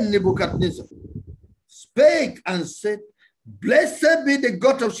 Then Nebuchadnezzar spake and said, blessed be the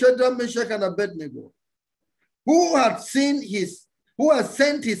God of Shadrach, Meshach, and Abednego, who has sent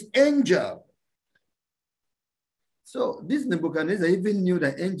his angel. So this Nebuchadnezzar even knew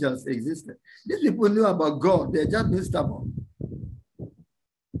that angels existed. These people knew about God. They're just being stubborn.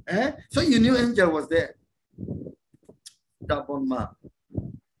 So you knew angel was there. Stubborn man.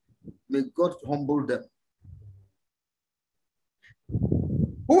 May God humble them.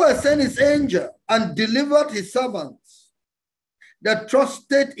 Who has sent his angel and delivered his servants that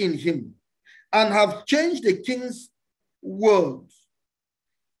trusted in him, and have changed the king's words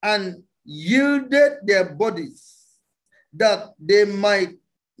and yielded their bodies, that they might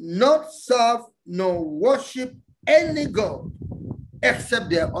not serve nor worship any God except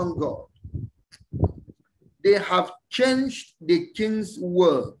their own God. they have changed the king's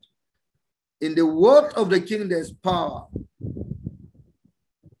word. In the word of the king, there's power.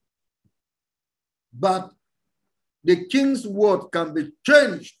 But the king's word can be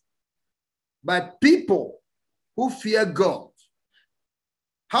changed by people who fear God.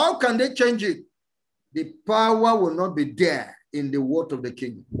 How can they change it? The power will not be there in the word of the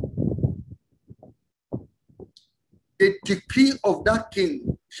king. The decree of that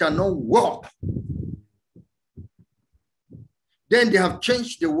king shall not work. Then they have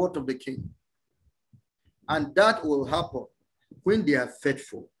changed the word of the king. And that will happen when they are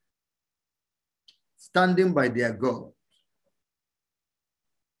faithful, standing by their God.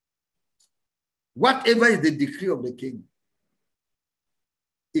 Whatever is the decree of the king,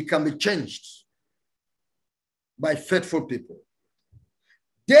 it can be changed by faithful people.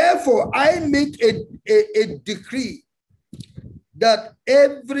 Therefore, I make a decree that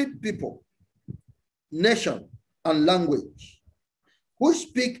every people, nation, and language who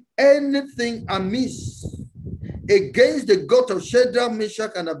speak anything amiss against the God of Shadrach,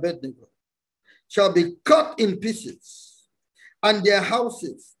 Meshach, and Abednego shall be cut in pieces, and their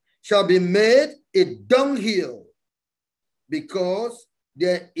houses shall be made a dunghill, because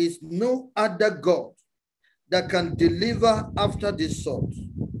there is no other God that can deliver after this sort.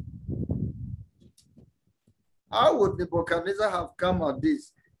 How would Nebuchadnezzar have come at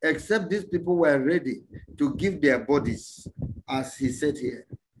this, except these people were ready to give their bodies, as he said here?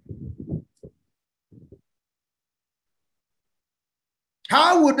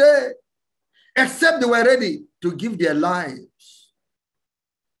 How would they, except they were ready to give their lives?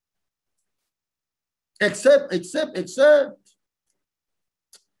 Except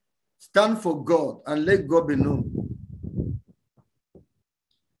stand for God and let God be known.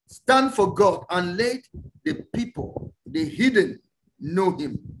 Stand for God and let the people, the hidden, know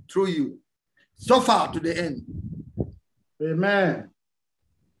him through you. Suffer to the end. Amen.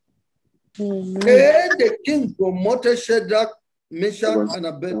 And the king promoted Shadrach, Meshach, and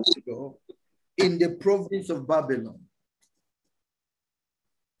Abednego in the province of Babylon.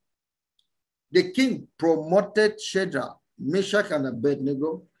 The king promoted Shadrach, Meshach, and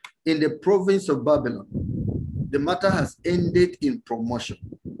Abednego in the province of Babylon. The matter has ended in promotion.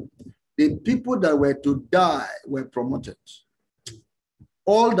 The people that were to die were promoted.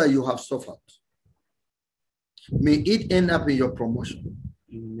 All that you have suffered, may it end up in your promotion.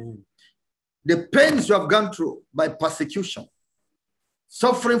 Amen. The pains you have gone through by persecution,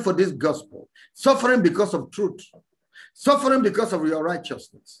 suffering for this gospel, suffering because of truth, suffering because of your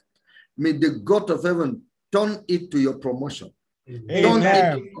righteousness, may the God of heaven turn it to your promotion. Turn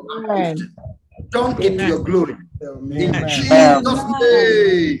it to your uplift. Turn it to your glory. In Jesus'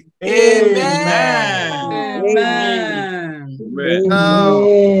 name. Amen. Amen.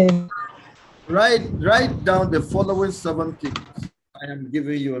 Now, write down the following 7 things I am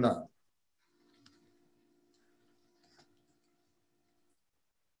giving you now.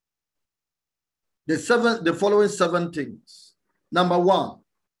 The following 7 things. Number 1,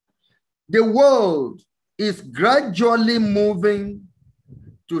 the world is gradually moving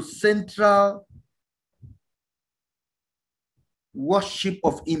to central worship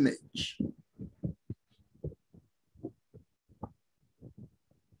of image.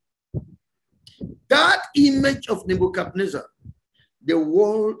 That image of Nebuchadnezzar, the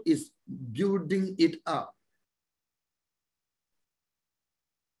world is building it up.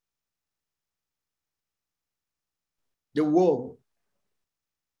 The world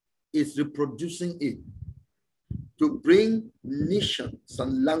is reproducing it to bring nations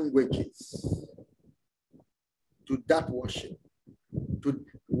and languages to that worship, to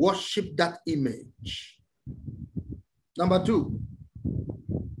worship that image. Number 2,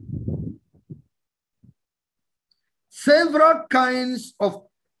 several kinds of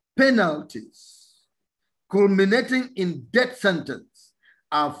penalties culminating in death sentence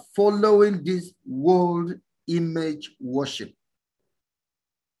are following this world image worship.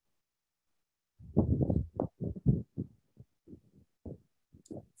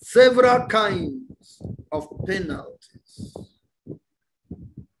 Several kinds of penalties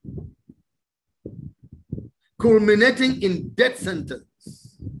culminating in death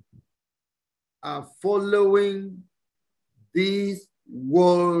sentence are following this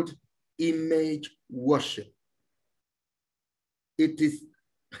world image worship. It is,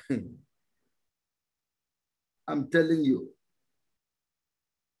 I'm telling you,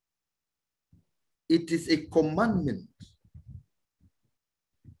 it is a commandment.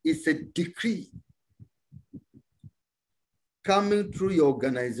 It's a decree coming through your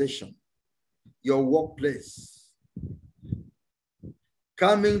organization, your workplace,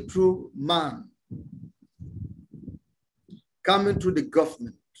 coming through man, coming to the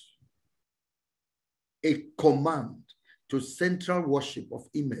government, a command to central worship of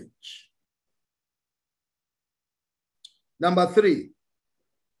image. Number 3,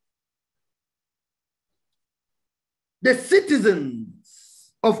 the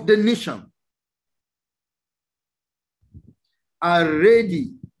citizens of the nation are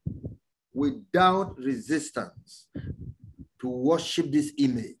ready without resistance to worship this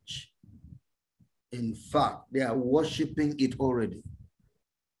image. In fact, they are worshiping it already.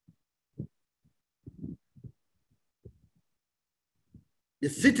 The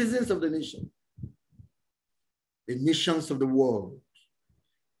citizens of the nation, the nations of the world,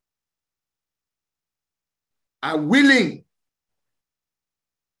 are willing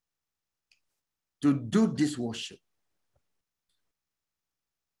to do this worship,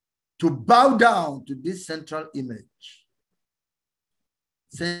 to bow down to this central image,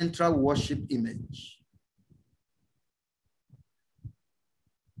 central worship image.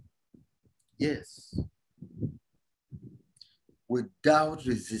 Yes. Without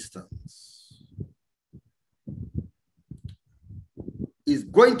resistance. It's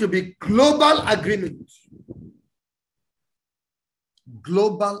going to be global agreement.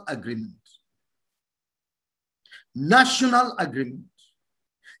 Global agreement. National agreement.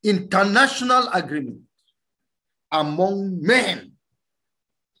 International agreement among men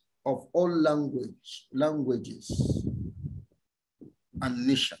of all languages and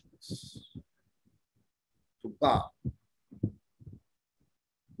nations to bow.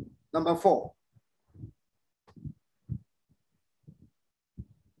 Number 4.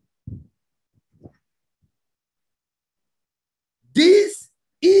 This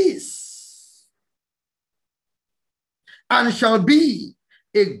is and shall be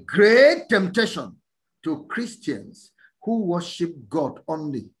a great temptation to Christians who worship God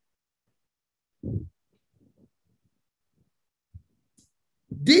only.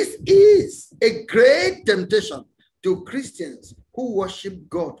 This is a great temptation to Christians who worship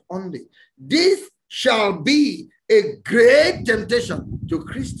God only. This shall be a great temptation to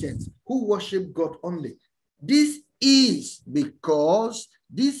Christians who worship God only. This is because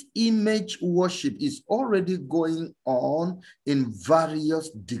this image worship is already going on in various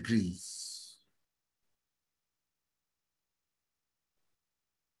degrees.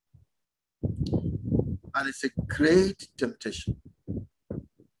 And it's a great temptation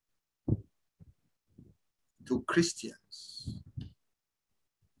to Christians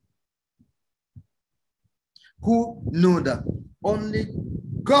who know that only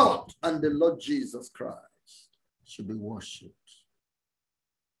God and the Lord Jesus Christ should be worshipped.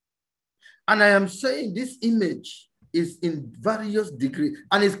 And I am saying this image is in various degrees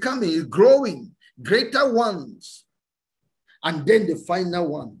and it's coming, it's growing, greater ones. And then the final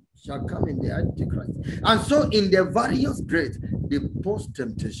one shall come in the Antichrist. And so in the various grades, the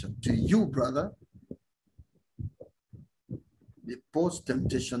post-temptation to you, brother, the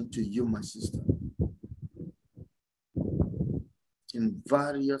post-temptation to you, my sister, in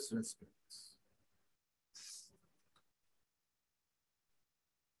various respects.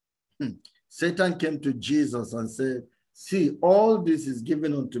 Satan came to Jesus and said, see, all this is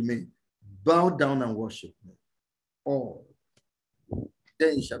given unto me. Bow down and worship me. All.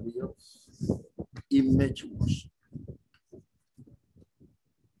 Then it shall be yours. Image worship.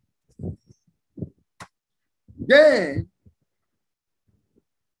 Then,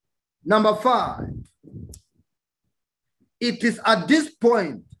 number 5. It is at this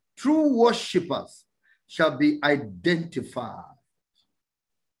point true worshippers shall be identified.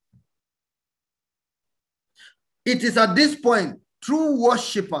 It is at this point true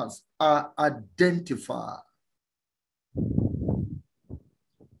worshippers are identified.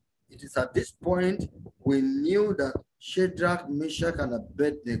 It is at this point we knew that Shadrach, Meshach, and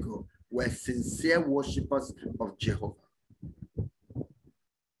Abednego were sincere worshippers of Jehovah.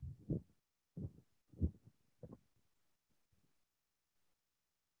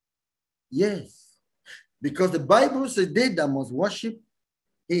 Yes, because the Bible says they that must worship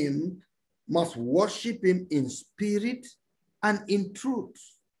him in spirit and in truth.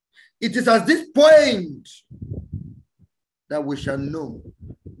 It is at this point that we shall know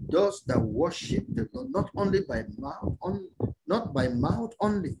those that worship the Lord not only by mouth only, not by mouth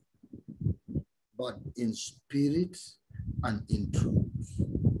only, but in spirit and in truth.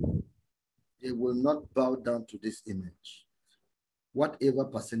 They will not bow down to this image, whatever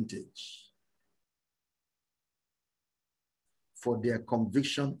percentage, for their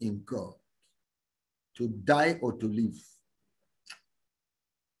conviction in God, to die or to live.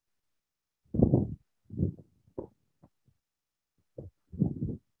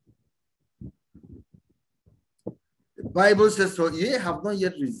 The Bible says, so ye have not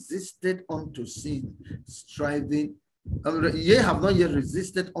yet resisted unto sin, striving. Ye have not yet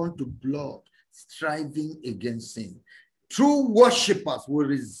resisted unto blood, striving against sin. True worshippers will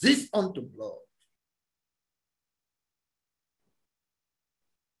resist unto blood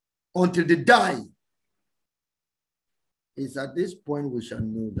until they die. It's at this point we shall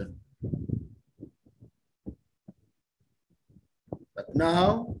know them. But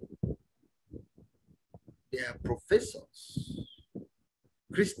now, they are professors,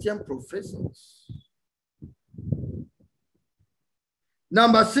 Christian professors.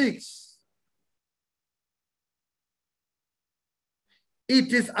 Number 6.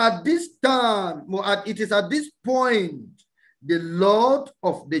 It is at this time, it is at this point, the Lord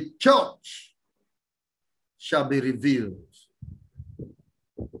of the church shall be revealed.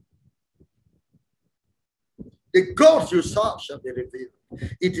 The God you serve shall be revealed.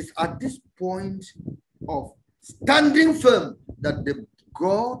 It is at this point of standing firm that the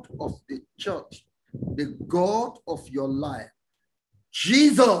God of the church, the God of your life,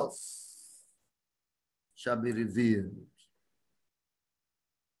 Jesus, shall be revealed.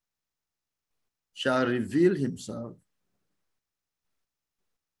 Shall reveal himself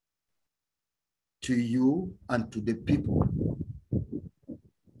to you and to the people.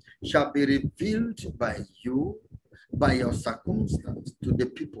 Shall be revealed by you, by your circumstance, to the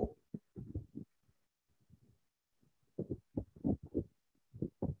people.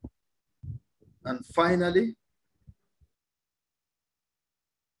 And finally,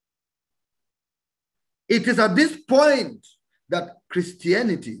 it is at this point that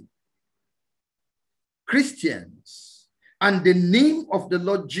Christianity, Christians, and the name of the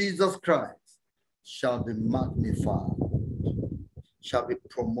Lord Jesus Christ shall be magnified, shall be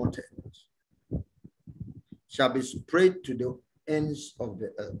promoted, shall be spread to the ends of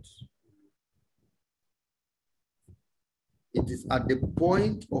the earth. It is at the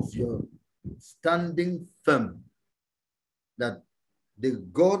point of your standing firm that the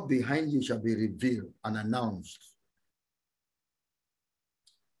God behind you shall be revealed and announced,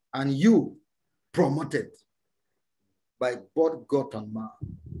 and you promoted by both God and man.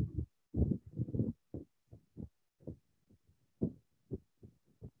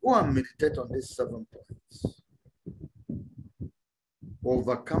 Go and meditate on these 7 points.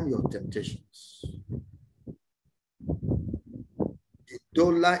 Overcome your temptations. The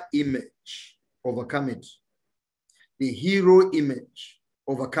dollar image, overcome it. The hero image,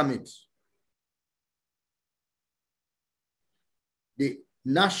 overcome it. The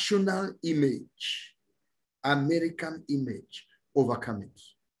national image, American image, overcome it.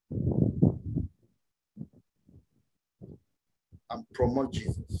 And promote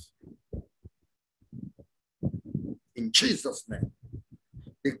Jesus. In Jesus' name,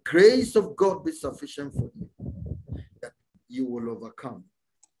 the grace of God be sufficient for you, that you will overcome.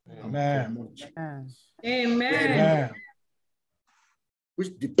 Amen. Amen. Amen.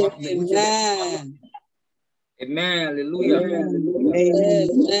 Which department? Amen. Amen. Hallelujah.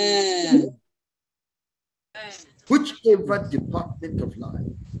 Amen. Whichever department of life,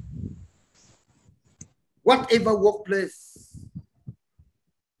 whatever workplace,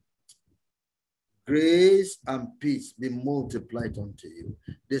 grace and peace be multiplied unto you.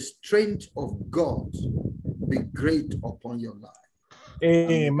 The strength of God be great upon your life.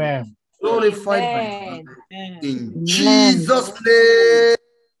 Amen. Glorified Amen. in Jesus' name.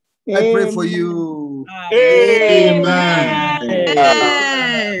 I pray for you. Amen.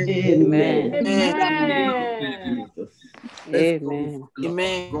 Amen. Let's go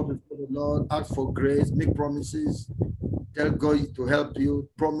Amen. before the Lord, ask for grace, make promises, tell God to help you,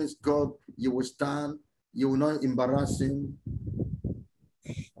 promise God you will stand, you will not embarrass him.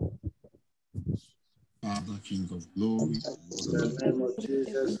 Father, King of glory, In the name of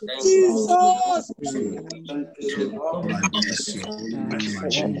Jesus. Lord, I bless your holy name, I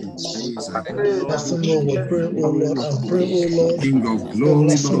give you praise, I give you Bless the Lord, we pray, O Lord, and pray, O Lord, King of glory,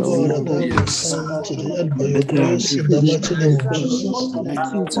 everlasting Lord of God, that Lord, all will yes. come to the end by your grace in the mighty name of Jesus.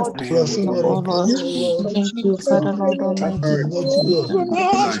 Blessing God, I pray, O Lord, Thank you, Father, Lord Almighty. mighty God,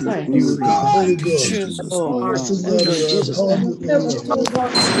 Thank you, God. Holy Thank you, God, Jesus. blessing God, you are empowered with your word.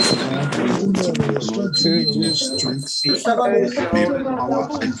 Blessing God, you are strengthened with your word. Strength, may your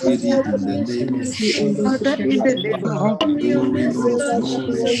power invade you in the name of Jesus. Glory, Lord of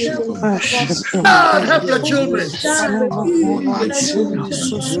Lord, ancient of days. God, help your children. Glory, King of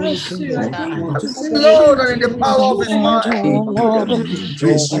glory. Lord, and in the power of his mind,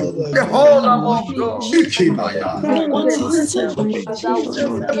 Praise you. the whole arm of God, Ikebaya. able to withstand the Jesus,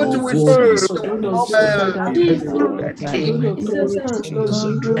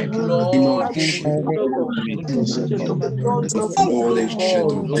 King of glory. All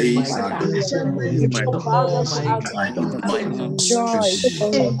ancient of days are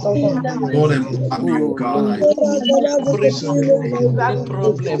Lord and Mommy, oh God, I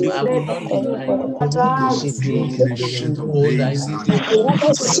problem I will not deny. Lord, ancient of days are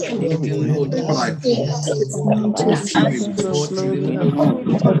Lord fulfill it.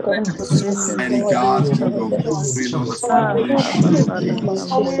 Mighty God, King of glory,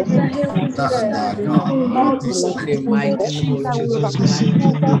 Lord of God, in the mighty name of Jesus Christ.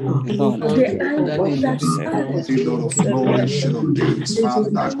 Lord, Lord, Father, the living God, Lord of Lord, ancient of days,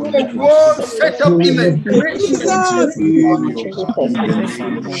 Father, that World set up image. empower me, oh God, in the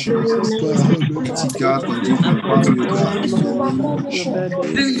name of Jesus. Mighty God, continue to empower me, oh God, in the name of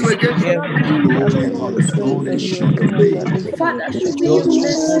Jesus. Sing you again. Glory, Lord of Lord, ancient of days. Lord,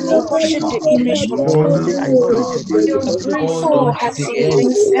 Lord, my God, my God. God unto the end.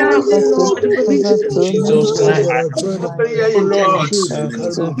 Jesus Oh Christ. God, I pray that You, Lord. In the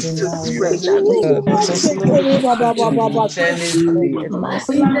name of Jesus. Eternity. God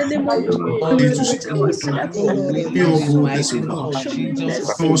Continue to unto strengthen the us. end. We Give in me the no boldness, mighty oh name God. of Jesus No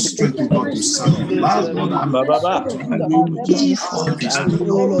Christ. strength, oh God, to serve you. Last, Lord, I'm Lord, I Oh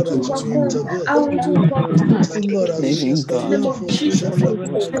Lord, I pray to you you. intervene. Oh Lord, as we living God, examine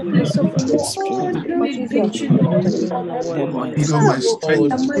for spiritual worship flood. Holy Spirit, the Need mighty all my name God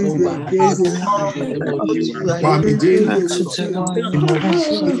strength. over us in the name of Jesus. Kwame daily, oh To God. divine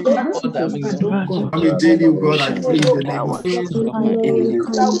mercy, God, I'm in your divine Kwame daily, oh God, I pray in the name power of Jesus. of my enemy.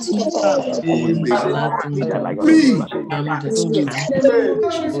 Holy Name. Amen. Free. I'm the Amen.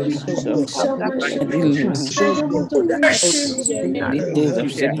 strength. Holy Show Spirit. blood, Amen. show blood, Yes. The and days help of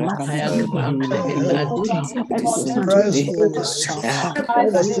me, Shadrach and I am Meshach and help me. is Christ today. Lord, Ah,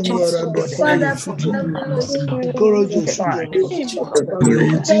 everything Lord and the Father you fit do. Encourage your children.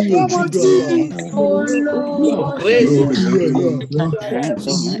 Continue your children, Lord. for grace Glory, Continue glory, your Lord. Lord. hands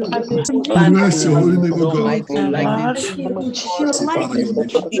of my enemy. We plan bless your holy name, oh God God. Almighty like the Say, Father, your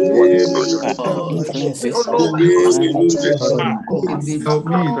name. Influences and in the Help me. Yes, Father.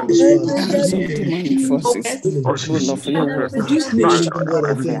 armies of demonic forces full of your God, I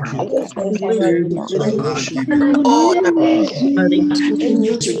warfare thank you. hunger. Lord, I Father, worship give you. me I Thank you, Lord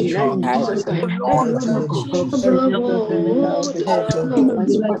of hosts. Thank you, Lord. thank you, Lord. Lord,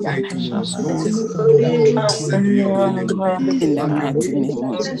 I thank you. Blessed be your holy name. in the mighty name of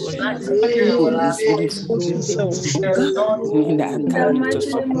Holy Spirit. Give me the hunger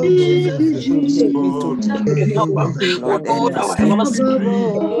to serve. To be able to Lord and mercy.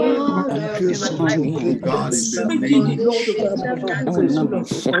 Only Oh in God, in grace. the name of I will not be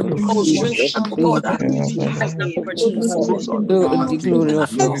shaken. To God, the King glory of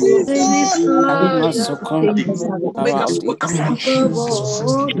of your glory, name. Lord. I will not succumb to the power of the enemy.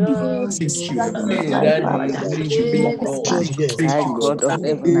 Thank you, Hey, Heavenly that is living God. Yes, God. I, God of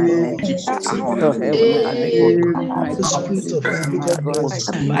heaven and earth, God of heaven and earth, my The God, spirit of my God, omnipotence,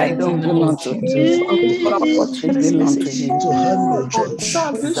 I Mighty name belong of unto Jesus. you. It belongs to you. to harm your church.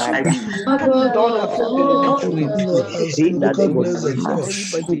 Father, Spirit. Lord, and spiritualness of God.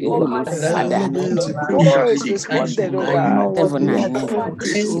 Holy And Father, heavenly beings of God. Can't deny you. heaven and earth, God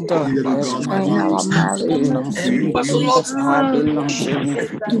Spirit of of God, heaven my and Father. earth belongs to you. All power belongs to you.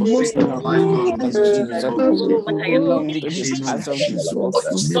 No My God, of Jesus,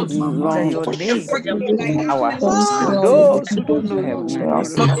 belong to the powers of this world, belong to our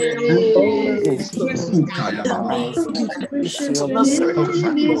heaven and earth. Yes, Kaya Mama. arise. It's your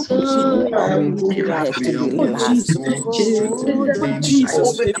we dare to the last word. Strengthen me in the name of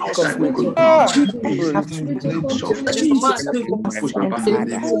Jesus. Because we did Spirit in great Father,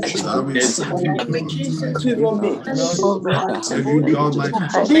 Shall we serve you, God? Lord, Serve you, God, my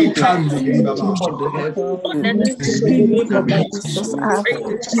Father. We can begin, Baba. God to help Thank you, any other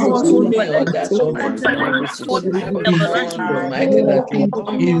sovereign. God Almighty that will come and give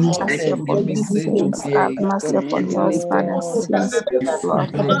me grace to bear it. All the time,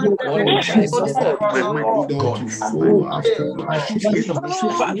 the Lead on to flow after God.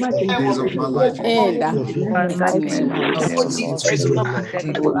 Days of my life, oh in God. the mighty name of Jesus. Thank you,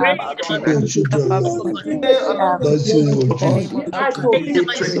 Lord. people. Your children, Lord. Mighty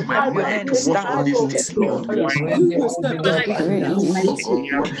name of Jesus. When there will be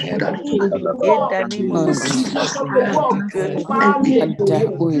up and down. Praise Everything God. that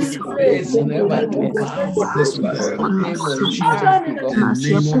God who is grace will never in take this power. Yes, Lord. In the name of Jesus. God. In the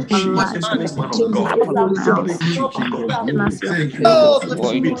name of Jesus. Thank you, King of Glory. Thank you, Lord of For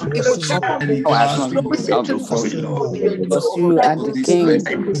Lord. you, Blessings, Lord. Mighty I has God, not King of bow glory. before you. Blessings, Lord. Because you are the King,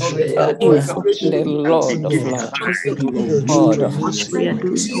 All the earth Kings, the Lord of Lord. Lords, King of Your God children, of Lord. hosts.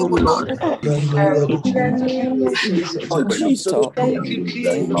 Lord. for stop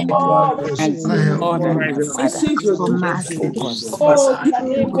eating and order my Father For mercy, focus. for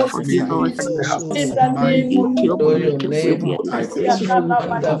forgiveness, Know your name, wonderful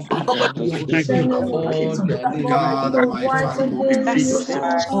God. Oh, Daddy, Gather my family in Jesus' name.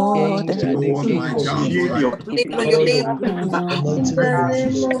 Oh, King, Daddy, Lord, King, my God, my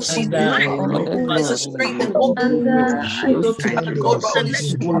Lord of and I all the know glory in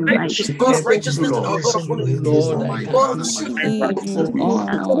righteousness, Lord, I come give you pray honor, that you will do, Lord.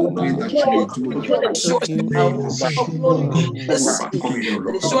 give you glory. Overcoming, O Lord.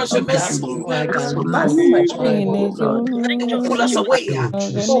 that's who I can for do. mercy, We need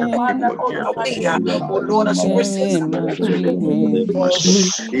you, Lord, the name very much we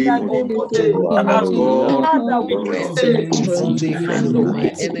need. We need you, From Lord. the hand of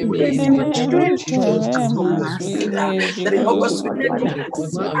my enemy in the name of Jesus. Very much we need you, Lord. Because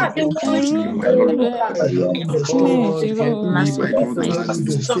I'm going We to Continue, my Lord. need God, you, get Be mercy my Lord. God for of my justice.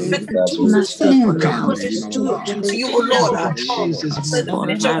 mercy Who upon my can be in house, our lives? Jesus, upon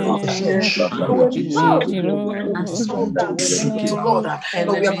marriage, We need you, mercy, Lord. mercy.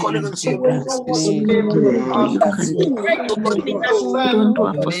 enemy in Jesus. Need you, Do what you can do. Don't do The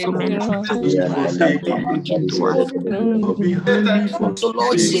Apostle name of Mensa.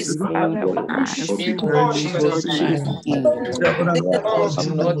 Jesus Christ, I come Do what Jesus. mercy. In Jesus Christ, because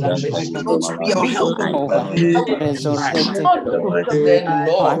I'm not a mistake. Jehovah, resurrected. Then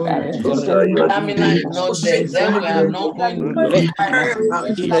Father, Lord, resurrected. stamina is not there. Then we are not going to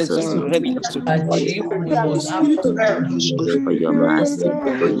Jesus' name. achieve. We must have For your mercy,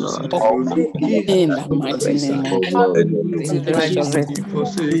 Lord. In the mighty name of Jesus, resurrected.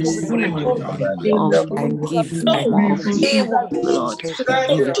 I give Lord. you Have mercy. Father.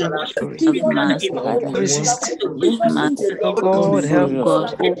 Have mercy. God, Oh help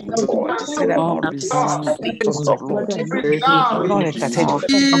us. God, All have belong to you, Lord. all All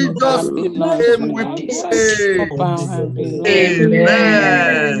Jesus' belongs to name we you. pray. All power belongs to you.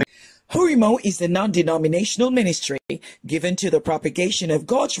 Amen. HOREMOW is a non-denominational ministry given to the propagation of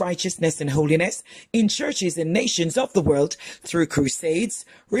God's righteousness and holiness in churches and nations of the world through crusades,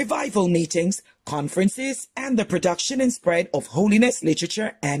 revival meetings, conferences, and the production and spread of holiness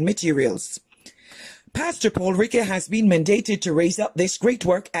literature and materials. Pastor PaulRika has been mandated to raise up this great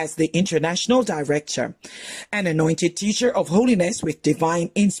work as the international director, an anointed teacher of holiness with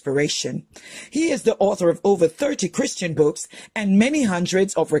divine inspiration. He is the author of over 30 Christian books and many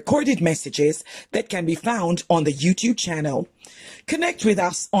hundreds of recorded messages that can be found on the YouTube channel. Connect with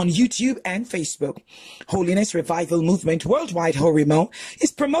us on YouTube and Facebook. Holiness Revival Movement Worldwide HOREMOW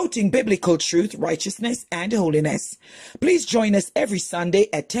is promoting biblical truth, righteousness, and holiness. Please join us every Sunday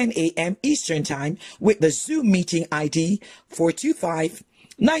at 10 a.m. Eastern Time with the Zoom meeting ID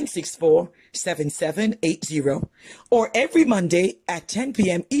 425-964-7780, or every Monday at 10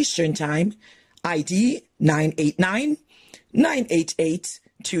 p.m. Eastern Time ID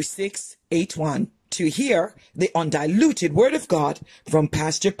 989-988-2681. to hear the undiluted Word of God from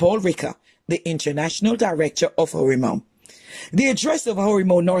Pastor PaulRika, the International Director of HOREMOW. The address of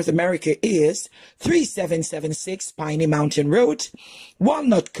HOREMOW North America is 3776 Piney Mountain Road,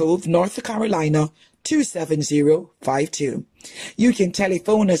 Walnut Cove, North Carolina, 27052. You can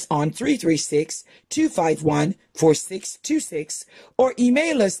telephone us on 336-251-4626 or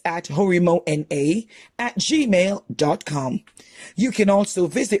email us at horemowna@gmail.com. You can also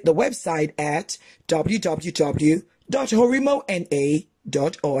visit the website at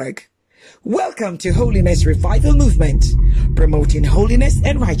www.horemowna.org. Welcome to Holiness Revival Movement, promoting holiness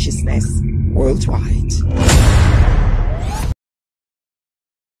and righteousness worldwide.